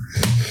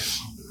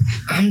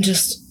 I'm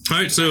just... All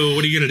right, so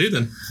what are you going to do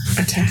then?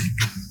 Attack.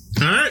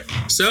 All right,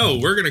 so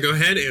we're going to go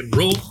ahead and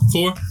roll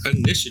for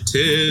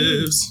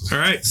initiatives. All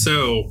right,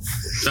 so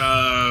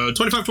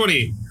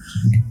 25-20.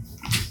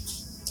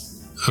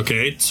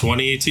 Okay,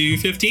 20 to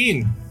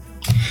 15.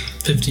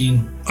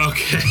 15.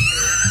 Okay.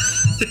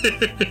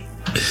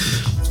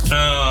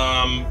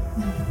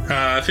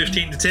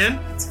 15 to 10.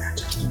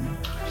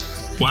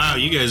 Wow,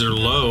 you guys are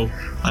low.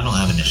 I don't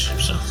have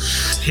initiative, so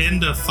 10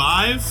 to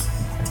 5.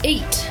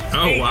 8.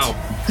 Oh, wow.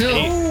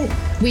 No,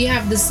 we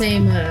have the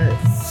same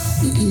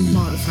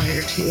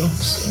modifier too.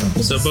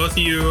 So both of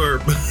you are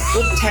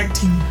We'll tag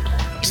team.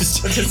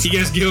 just, you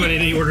guys go in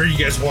any order you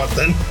guys want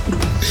then.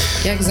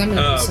 Yeah, because I'm going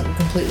to do something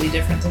completely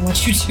different than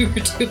what you two are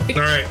doing.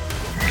 All right.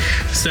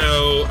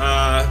 So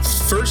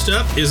first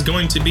up is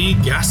going to be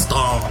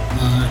Gaston.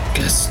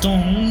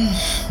 Gaston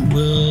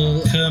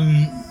will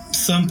come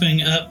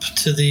thumping up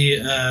to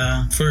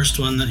the first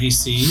one that he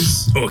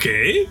sees,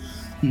 Okay.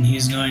 and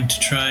he's going to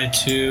try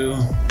to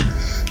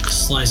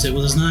slice it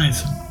with his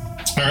knife.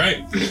 All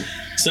right.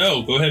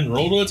 So go ahead and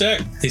roll to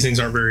attack. These things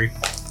aren't very...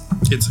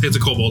 It's a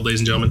kobold, ladies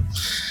and gentlemen.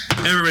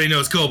 Everybody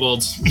knows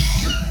kobolds.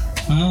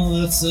 Well,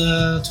 that's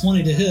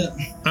 20 to hit.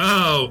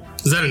 Oh,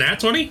 is that a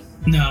nat 20?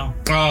 No.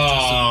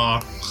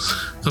 Oh,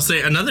 I'll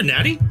say another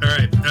natty. All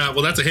right.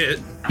 Well, that's a hit.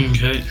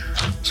 Okay.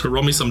 So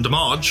roll me some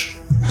damage.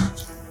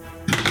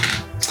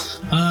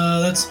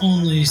 That's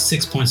only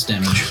 6 points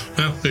damage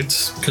Well,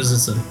 it's because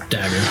it's a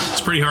dagger.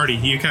 pretty hardy.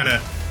 You kind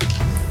of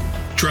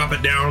drop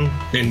it down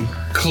and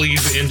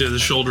cleave into the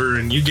shoulder,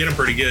 and you get him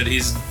pretty good.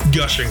 He's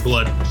gushing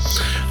blood.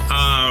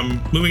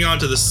 Moving on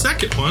to the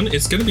second one,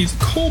 it's going to be the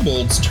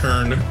kobold's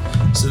turn.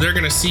 So they're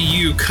going to see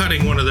you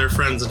cutting one of their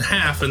friends in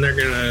half, and they're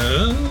going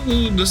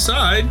to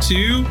decide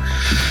to...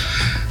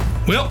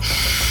 Well,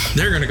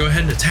 they're going to go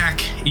ahead and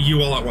attack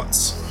you all at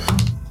once.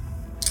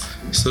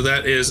 So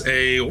that is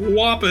a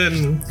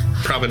whopping...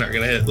 Probably not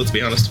going to hit, let's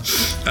be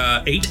honest.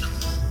 8.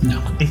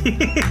 No.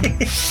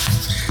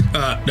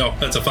 No,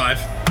 that's a 5.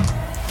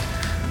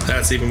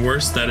 That's even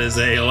worse. That is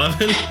a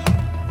 11.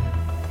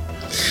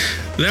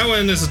 That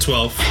one is a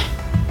 12.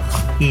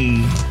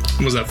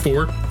 What was that,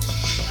 4?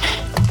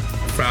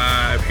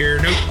 5 here,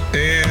 nope.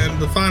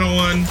 And the final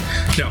one,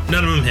 no,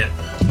 none of them hit.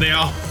 They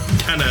all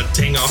kind of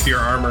ting off your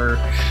armor.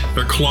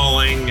 They're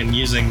clawing and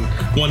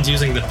one's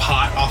using the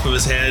pot off of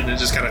his head, and it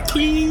just kind of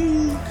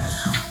twing.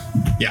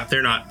 Yeah,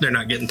 they're not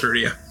getting through to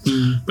you.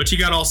 But you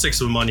got all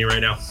 6 of them on you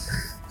right now.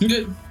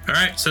 Okay. All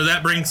right, so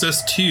that brings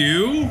us to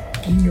You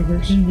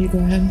go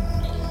ahead.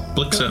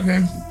 Blixa.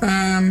 Okay.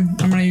 I'm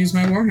gonna use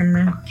my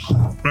Warhammer.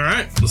 All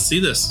right, let's see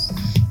this.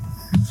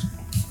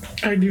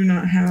 I do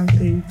not have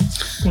a.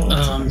 Well,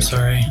 I'm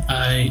sorry.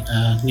 I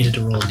needed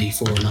to roll a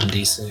d4, not a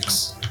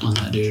d6 on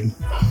that dude.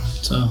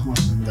 So I'll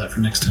remember that for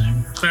next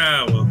time.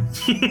 Ah, well.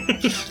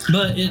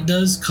 But it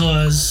does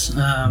cause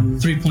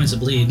 3 points of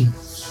bleed.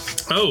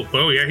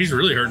 Oh, yeah, he's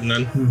really hurting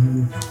then.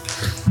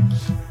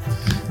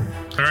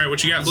 All right,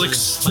 what you got,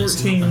 Blix?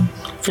 14.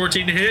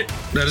 14 to hit.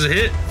 That is a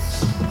hit.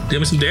 Give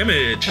me some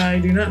damage. I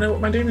do not know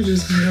what my damage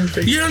is. You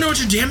don't know what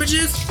your damage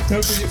is? No,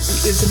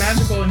 because it's a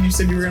magical, and you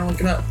said you were gonna look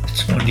it up.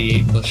 it's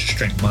 1d8 plus your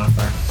strength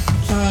modifier.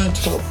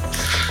 12.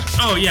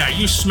 Oh, yeah,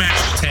 you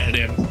smashed its head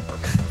in.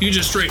 You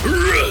just straight,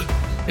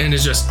 and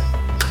it's just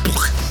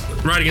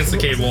right against the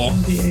cave wall.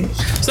 D8.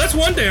 So that's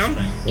 1 down.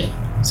 Yeah.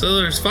 So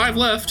there's 5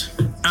 left.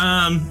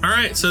 All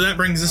right, so that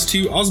brings us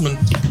to Osmond.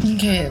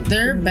 Okay,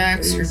 their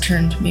backs are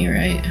turned to me,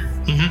 right?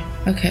 Mm-hmm.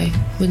 Okay,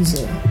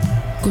 Winslow,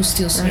 go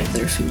steal some of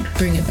their food.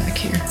 Bring it back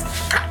here.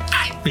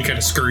 He kind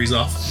of scurries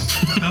off.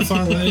 How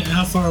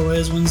far away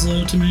is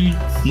Winslow to me?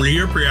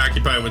 You're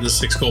preoccupied with the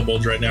 6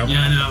 kobolds right now.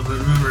 Yeah, I know, but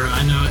remember,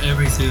 I know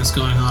everything that's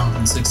going on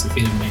within 60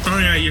 feet of me. Oh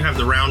yeah, you have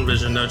the round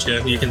vision, don't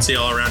you? You can see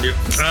all around you.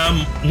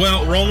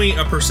 Well, roll me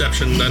a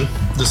perception then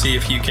to see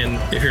if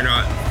you're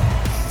not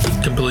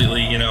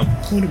completely,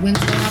 Would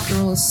Winslow have to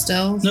roll a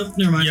stealth? Nope,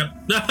 never mind. Yep.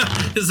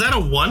 Is that a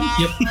 1?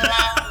 Yep.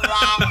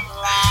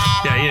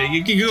 Yeah,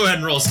 you can go ahead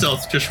and roll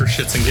stealth just for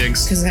shits and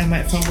gigs. Because I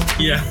might fall.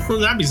 Yeah, well,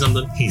 that'd be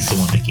something. He's the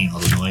one making all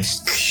the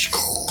noise.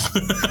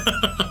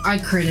 I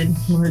critted.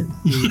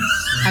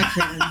 I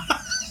critted.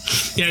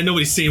 Yeah,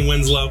 nobody's seeing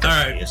Winslow. All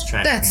right.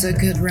 That's a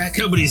good record.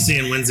 Nobody's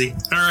seeing Winsy.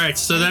 All right,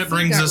 so that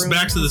brings us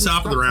back to the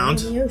top of the round.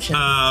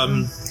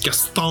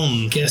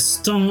 Gaston.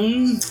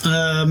 Gaston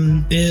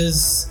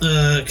is.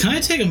 Can I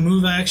take a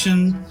move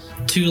action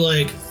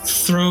to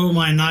throw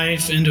my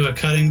knife into a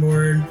cutting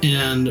board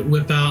and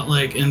whip out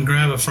and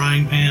grab a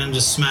frying pan and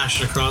just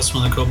smash it across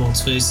one of the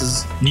kobolds'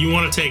 faces? You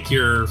want to take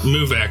your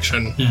move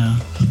action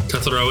to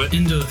throw it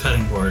into a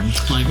cutting board,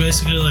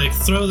 basically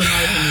throw the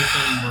knife into a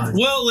cutting board.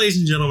 Well, ladies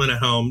and gentlemen at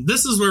home,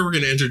 this is where we're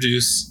going to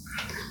introduce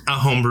a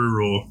homebrew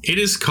rule. It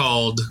is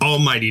called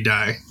Almighty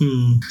Die.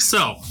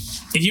 So,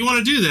 if you want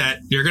to do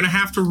that, you're going to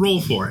have to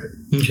roll for it.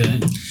 Okay.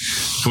 And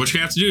what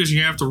you have to do is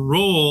you have to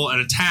roll an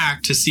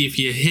attack to see if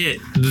you hit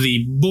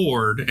the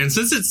board. And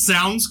since it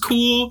sounds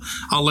cool,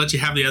 I'll let you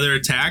have the other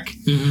attack.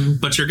 Mm-hmm.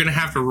 But you're going to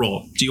have to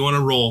roll. Do you want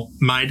to roll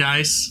my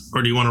dice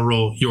or do you want to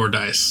roll your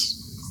dice?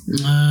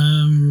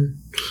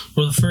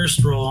 For the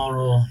first roll, I'll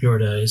roll your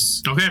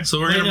dice. Okay, so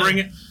we're going to bring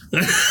it.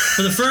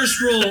 For the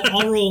first roll,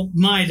 I'll roll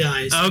my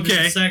dice. Okay. And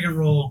then the second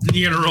roll,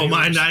 you're going to roll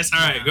my dice? All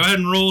right, go ahead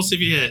and roll, see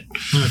if you hit.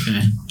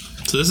 Okay.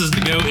 So this is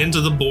to go into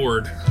the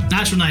board.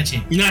 Natural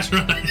 19.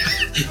 Natural.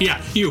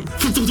 Yeah, you. All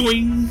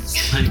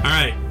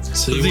right.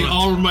 So the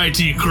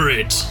almighty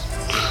crit.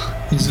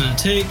 He's going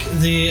to take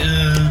the...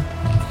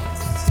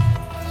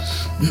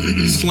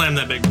 Slam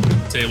that big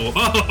table.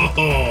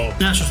 Oh!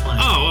 Natural 20.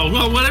 Oh,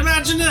 well, what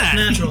imagine that?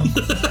 Natural.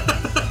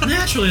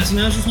 Naturally, it's a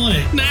natural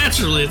 20.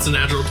 Naturally, it's a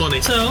natural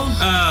 20. So,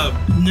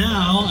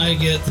 now I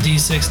get the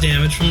d6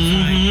 damage from the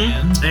frying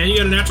pan. And you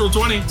got a natural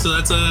 20, so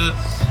that's a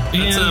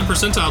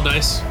percentile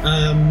dice.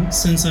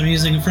 Since I'm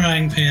using a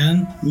frying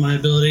pan, my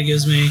ability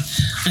gives me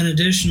an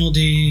additional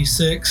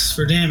d6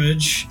 for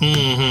damage,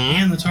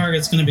 and the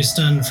target's going to be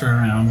stunned for a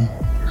round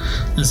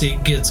as he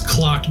gets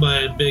clocked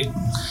by a big,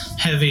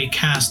 heavy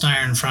cast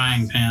iron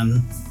frying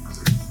pan.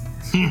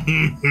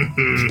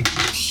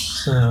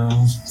 So,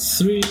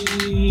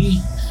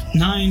 3,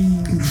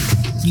 9,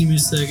 give me a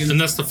second. And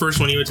that's the first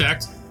one you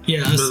attacked?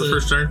 Yeah, that's the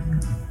first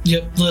turn?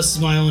 Yep, this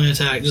is my only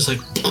attack, just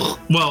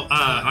Well,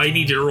 I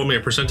need you to roll me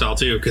a percentile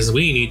too, because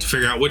we need to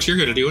figure out what you're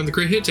going to do on the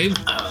crit hit table.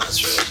 Oh,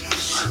 that's right.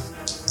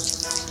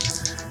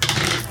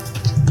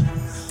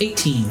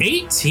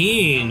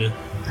 18.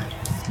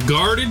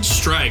 Guarded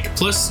strike,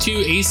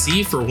 +2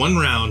 AC for 1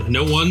 round.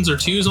 No 1s or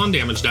 2s on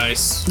damage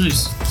dice.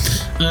 Nice.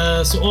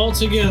 So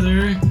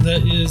altogether,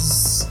 that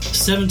is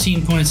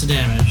 17 points of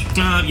damage.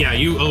 Yeah,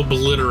 you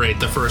obliterate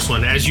the first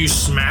one. As you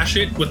smash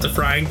it with the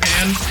frying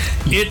pan,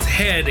 its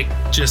head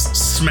just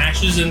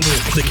smashes into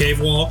the cave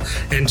wall,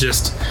 and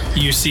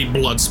you see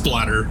blood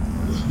splatter.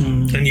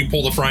 And you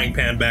pull the frying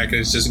pan back,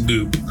 and it's just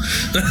goop.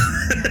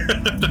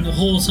 And the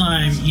whole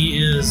time, he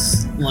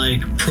is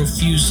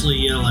profusely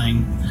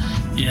yelling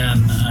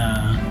in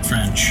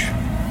French.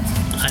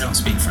 I don't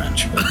speak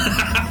French.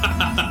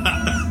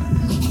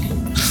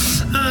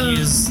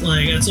 He's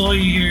that's all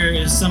you hear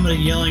is somebody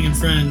yelling in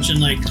French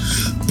and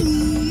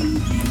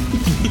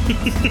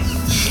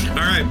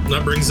Alright,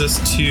 that brings us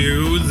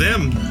to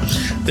them.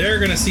 They're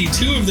gonna see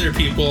 2 of their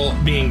people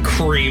being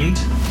creamed.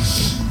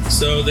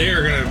 So they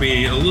are gonna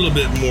be a little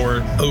bit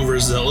more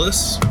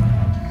overzealous.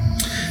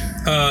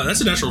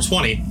 That's a natural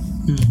 20.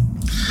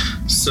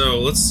 So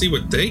let's see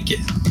what they get.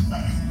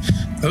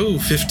 Oh,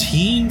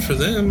 15 for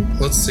them.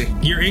 Let's see.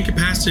 You're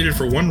incapacitated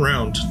for 1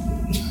 round.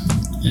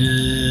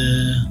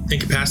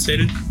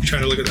 Incapacitated? You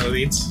trying to look at that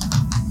means?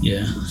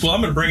 Yeah. Well,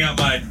 I'm going to bring out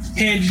my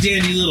handy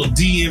dandy little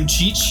DM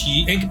cheat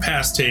sheet.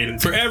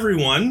 Incapacitated. For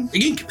everyone,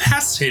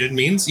 incapacitated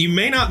means you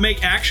may not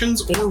make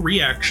actions or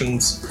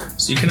reactions.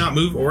 So you cannot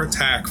move or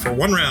attack for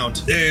 1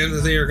 round.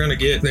 And they are going to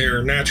get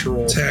their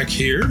natural attack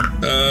here.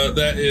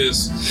 That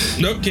is...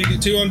 Nope, can't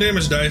get 2 on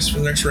damage dice for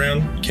the next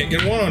round. Can't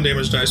get 1 on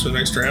damage dice for the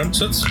next round.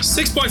 So that's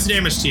 6 points of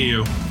damage to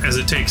you as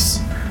it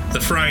takes the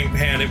frying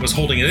pan it was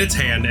holding in its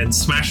hand and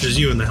smashes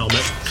you in the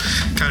helmet.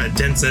 Kind of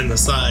dents in the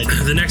side.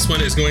 The next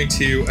one is going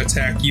to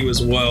attack you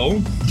as well.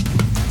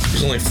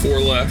 There's only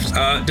 4 left.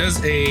 Does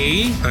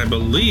I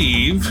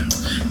believe,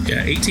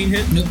 18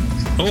 hit? Nope.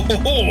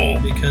 Oh,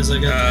 because I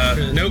got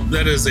nope,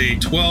 that is a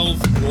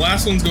 12. And the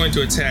last one's going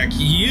to attack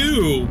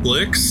you,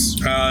 Blix.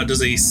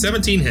 Does a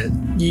 17 hit?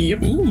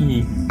 Yep.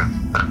 Ooh.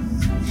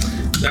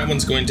 That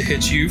one's going to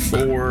hit you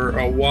for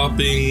a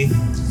whopping...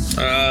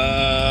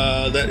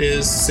 that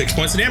is 6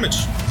 points of damage.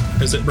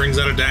 as it brings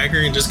out a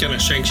dagger and just kind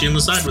of shanks you in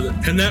the side with it.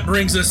 And that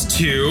brings us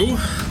to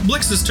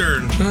Blix's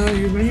turn.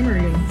 You're my hammer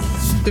again.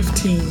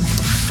 15.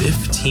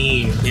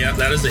 15. Yeah,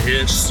 that is a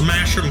hit.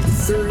 Smash him.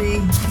 3.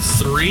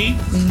 3?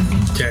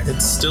 Okay,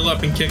 it's still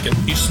up and kicking.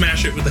 You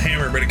smash it with the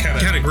hammer, but it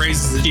kind of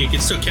grazes the cheek.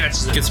 It still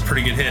catches it. Gets a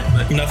pretty good hit,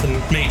 but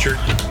nothing major.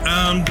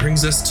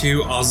 Brings us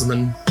to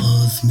Osmond.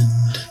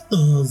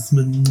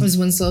 Osmond. Is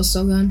Winslow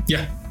still gone?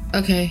 Yeah.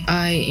 Okay,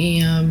 I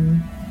am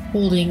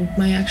holding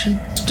my action.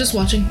 Just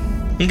watching.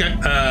 Okay.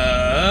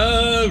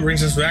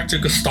 Brings us back to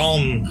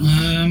Gaston.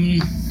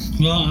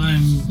 Well,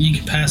 I'm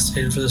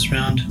incapacitated for this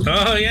round.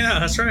 Oh, yeah,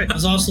 that's right. I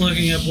was also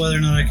looking up whether or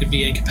not I could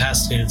be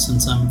incapacitated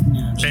since I'm,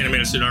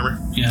 Animated suit armor.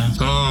 Yeah.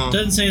 Oh.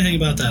 Doesn't say anything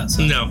about that.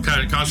 So. No,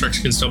 constructs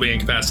can still be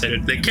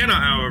incapacitated. They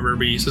cannot, however,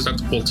 be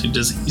susceptible to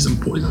disease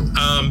and poison.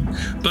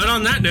 But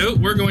on that note,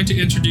 we're going to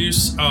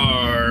introduce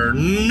our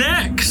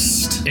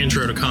next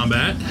intro to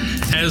combat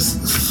as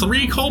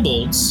 3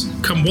 kobolds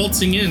come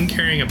waltzing in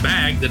carrying a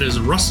bag that is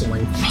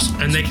rustling.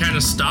 And they kind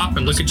of stop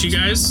and look at you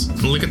guys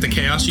and look at the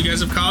chaos you guys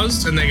have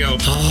caused, and they go,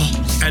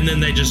 and then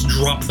they just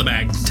drop the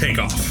bag, take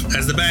off.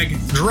 As the bag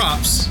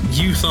drops,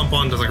 you thump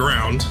onto the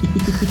ground.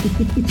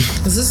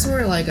 Is this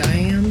where, like, I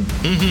am?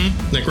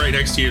 Mm-hmm. Like, right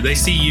next to you. They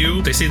see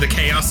you, they see the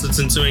chaos that's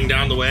ensuing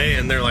down the way,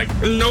 and they're like,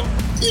 nope.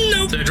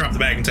 They drop the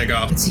bag and take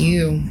off. It's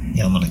you.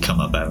 Yeah, I'm gonna come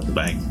up out of the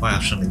bag.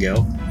 Flashing to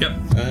go. Yep.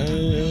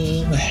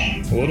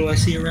 What do I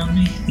see around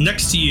me?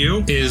 Next to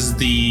you is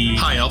the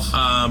high elf,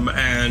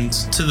 and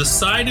to the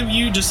side of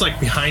you, just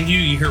like behind you,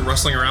 you hear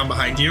rustling around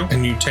behind you,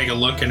 and you take a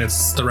look, and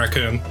it's the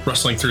raccoon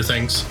rustling through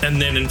things.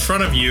 And then in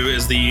front of you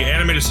is the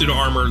animated suit of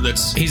armor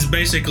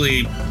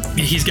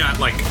he's got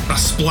like a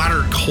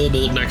splattered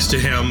kobold next to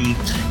him.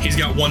 He's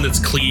got one that's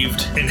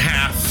cleaved in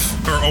half,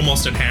 or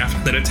almost in half,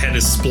 then its head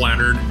is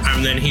splattered,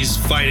 and then he's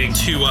fighting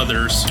 3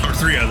 others,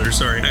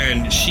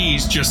 and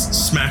she's just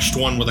smashed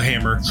one with a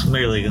hammer. I'm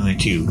merely going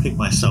to pick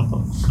myself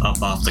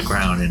up off the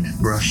ground and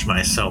brush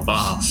myself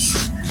off.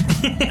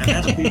 And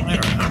that'll be my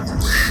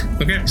round.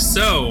 Okay,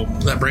 so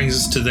that brings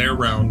us to their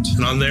round.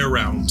 And on their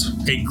round,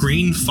 a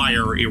green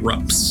fire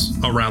erupts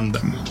around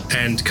them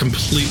and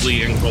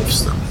completely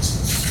engulfs them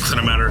within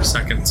a matter of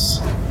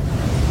seconds.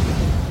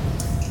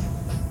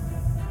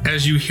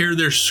 As you hear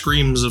their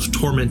screams of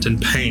torment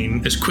and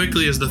pain, as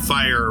quickly as the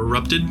fire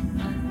erupted,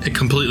 it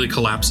completely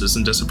collapses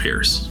and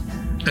disappears.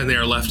 And they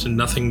are left in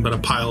nothing but a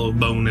pile of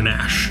bone and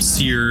ash,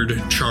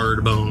 seared,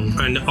 charred bone.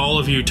 And all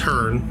of you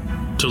turn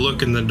to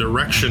look in the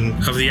direction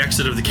of the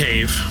exit of the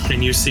cave,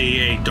 and you see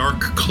a dark,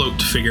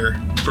 cloaked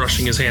figure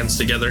brushing his hands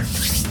together.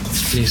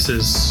 And he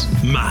says,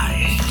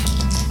 "My,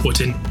 what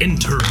an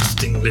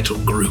interesting little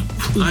group.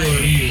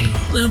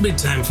 There'll be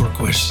time for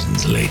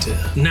questions later.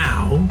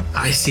 Now,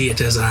 I see it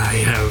as I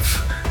have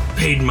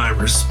paid my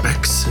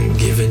respects and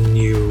given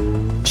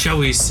you, shall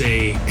we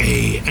say,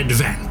 a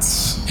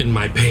advance in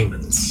my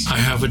payments. I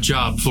have a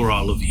job for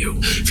all of you.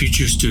 If you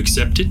choose to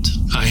accept it,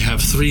 I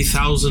have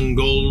 3,000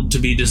 gold to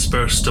be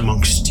dispersed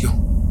amongst you."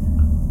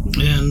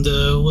 And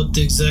what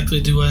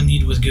exactly do I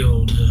need with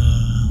gold?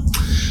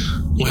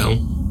 Well,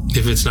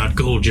 if it's not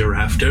gold you're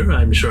after,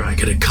 I'm sure I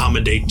could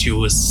accommodate you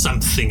with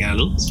something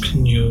else.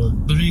 Can you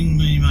bring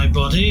me my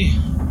body?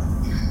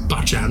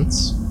 By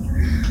chance.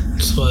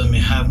 So I may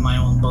have my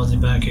own body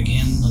back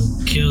again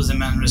and kill the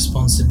man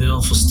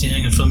responsible for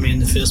stealing it from me in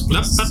the first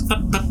place.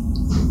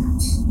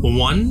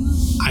 1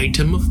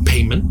 item of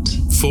payment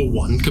for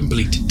 1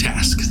 completed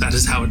task. That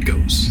is how it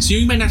goes. So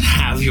you may not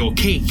have your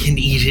cake and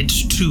eat it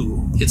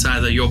too. It's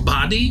either your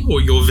body or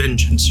your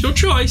vengeance. Your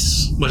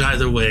choice. But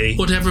either way,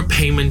 whatever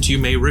payment you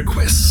may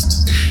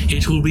request,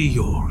 it will be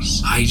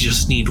yours. I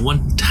just need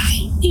 1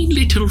 tiny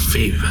little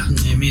favor.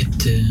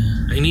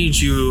 I need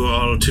you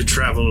all to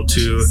travel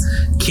to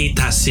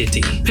Kita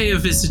City. Pay a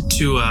visit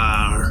to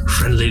our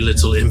friendly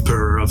little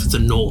emperor of the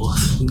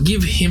north.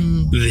 Give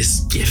him this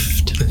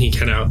gift. And he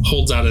kind of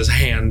holds out his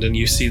hand, and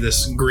you see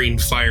this green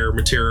fire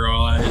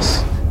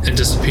materialize and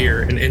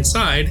disappear. And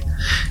inside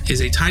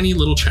is a tiny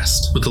little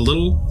chest with a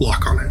little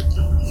lock on it.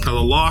 Now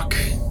the lock,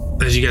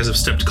 as you guys have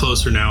stepped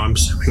closer now, I'm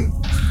assuming,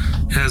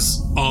 has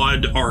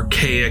odd,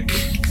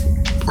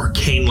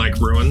 arcane-like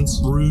runes,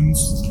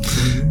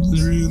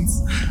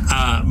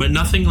 but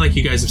nothing like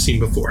you guys have seen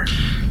before.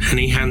 And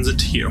he hands it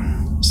to you.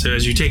 So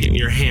as you take it in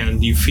your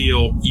hand, you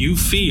feel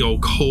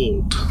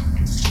cold.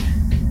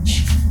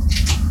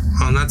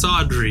 Oh, and that's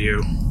odd for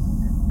you,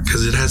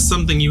 because it has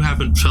something you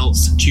haven't felt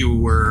since you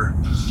were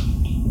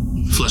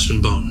flesh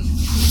and bone.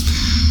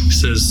 He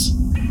says,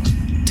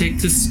 "Take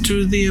this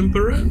to the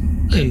Emperor,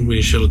 and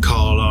we shall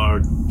call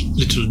our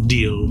little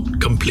deal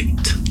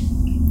complete.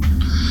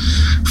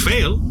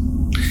 Fail,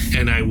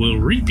 and I will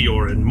reap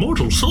your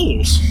immortal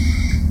souls.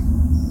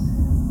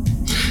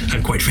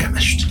 I'm quite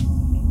famished."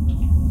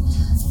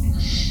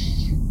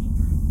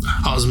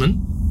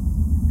 Osmond,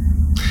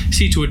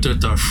 see to it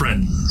that our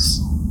friends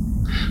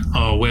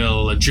are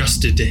well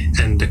adjusted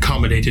and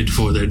accommodated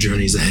for their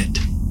journeys ahead.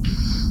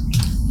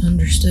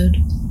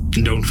 Understood.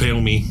 And don't fail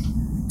me.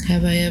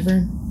 Have I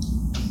ever?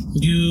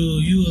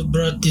 You have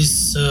brought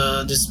this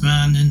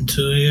man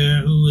into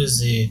here. Who is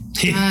he?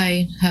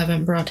 I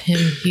haven't brought him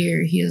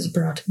here. He has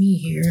brought me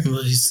here.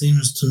 Well, he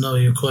seems to know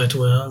you quite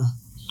well.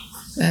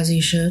 As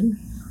he should.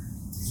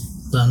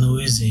 Then who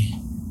is he?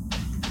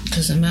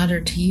 Doesn't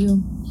matter to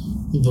you.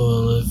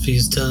 Well, if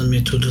he's telling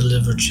me to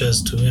deliver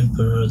chests to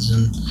Emperor,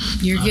 then...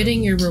 You're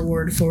getting your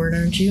reward for it,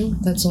 aren't you?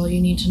 That's all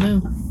you need to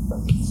know.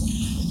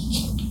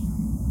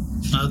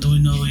 How do we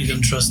know we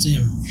can trust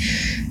him?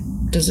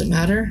 Does it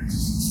matter?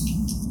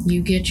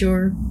 You get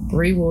your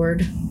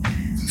reward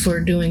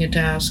for doing a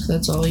task.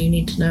 That's all you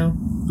need to know.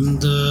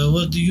 And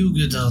what do you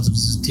get out of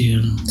this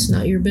deal? It's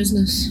not your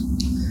business.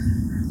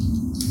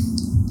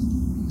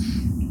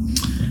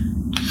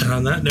 And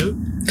on that note,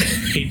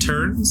 he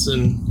turns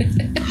and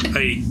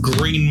a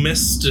green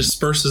mist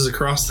disperses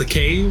across the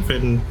cave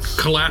and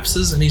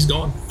collapses, and he's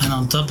gone. And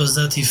on top of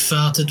that, he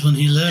farted when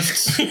he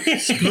left.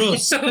 It's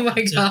gross. Oh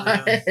my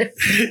god.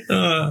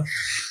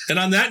 And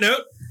on that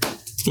note,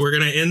 we're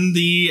going to end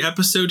the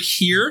episode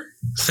here.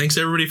 Thanks,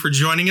 everybody, for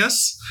joining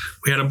us.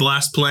 We had a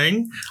blast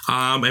playing,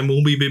 and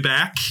we'll be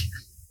back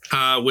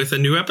with a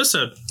new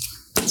episode.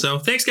 So,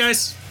 thanks,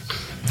 guys.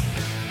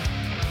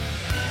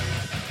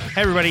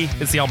 Hey everybody,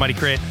 it's the Almighty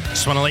Crit.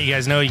 Just want to let you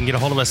guys know you can get a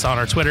hold of us on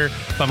our Twitter,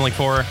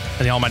 Bumling4,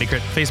 and the Almighty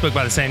Crit Facebook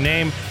by the same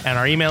name, and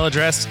our email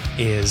address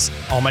is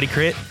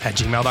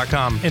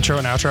almightykrit@gmail.com. Intro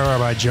and outro are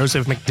by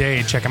Joseph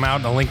McDade. Check them out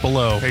in the link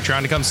below.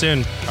 Patreon to come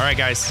soon. All right,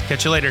 guys,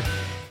 catch you later.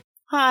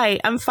 Hi,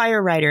 I'm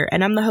Fire Writer,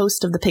 and I'm the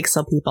host of The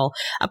Pixel People,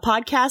 a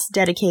podcast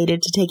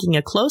dedicated to taking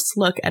a close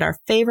look at our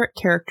favorite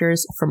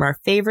characters from our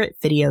favorite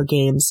video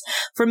games.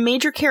 From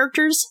major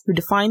characters who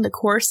define the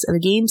course of a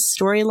game's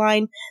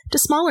storyline to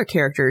smaller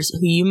characters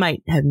who you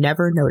might have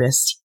never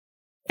noticed.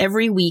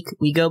 Every week,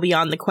 we go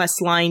beyond the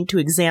quest line to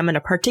examine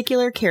a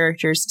particular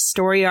character's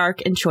story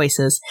arc and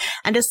choices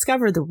and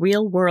discover the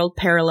real-world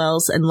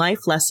parallels and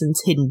life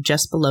lessons hidden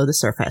just below the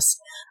surface.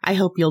 I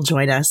hope you'll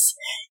join us.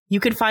 You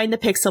can find the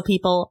Pixel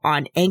People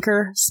on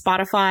Anchor,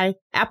 Spotify,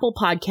 Apple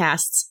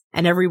Podcasts,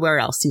 and everywhere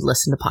else you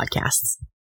listen to podcasts.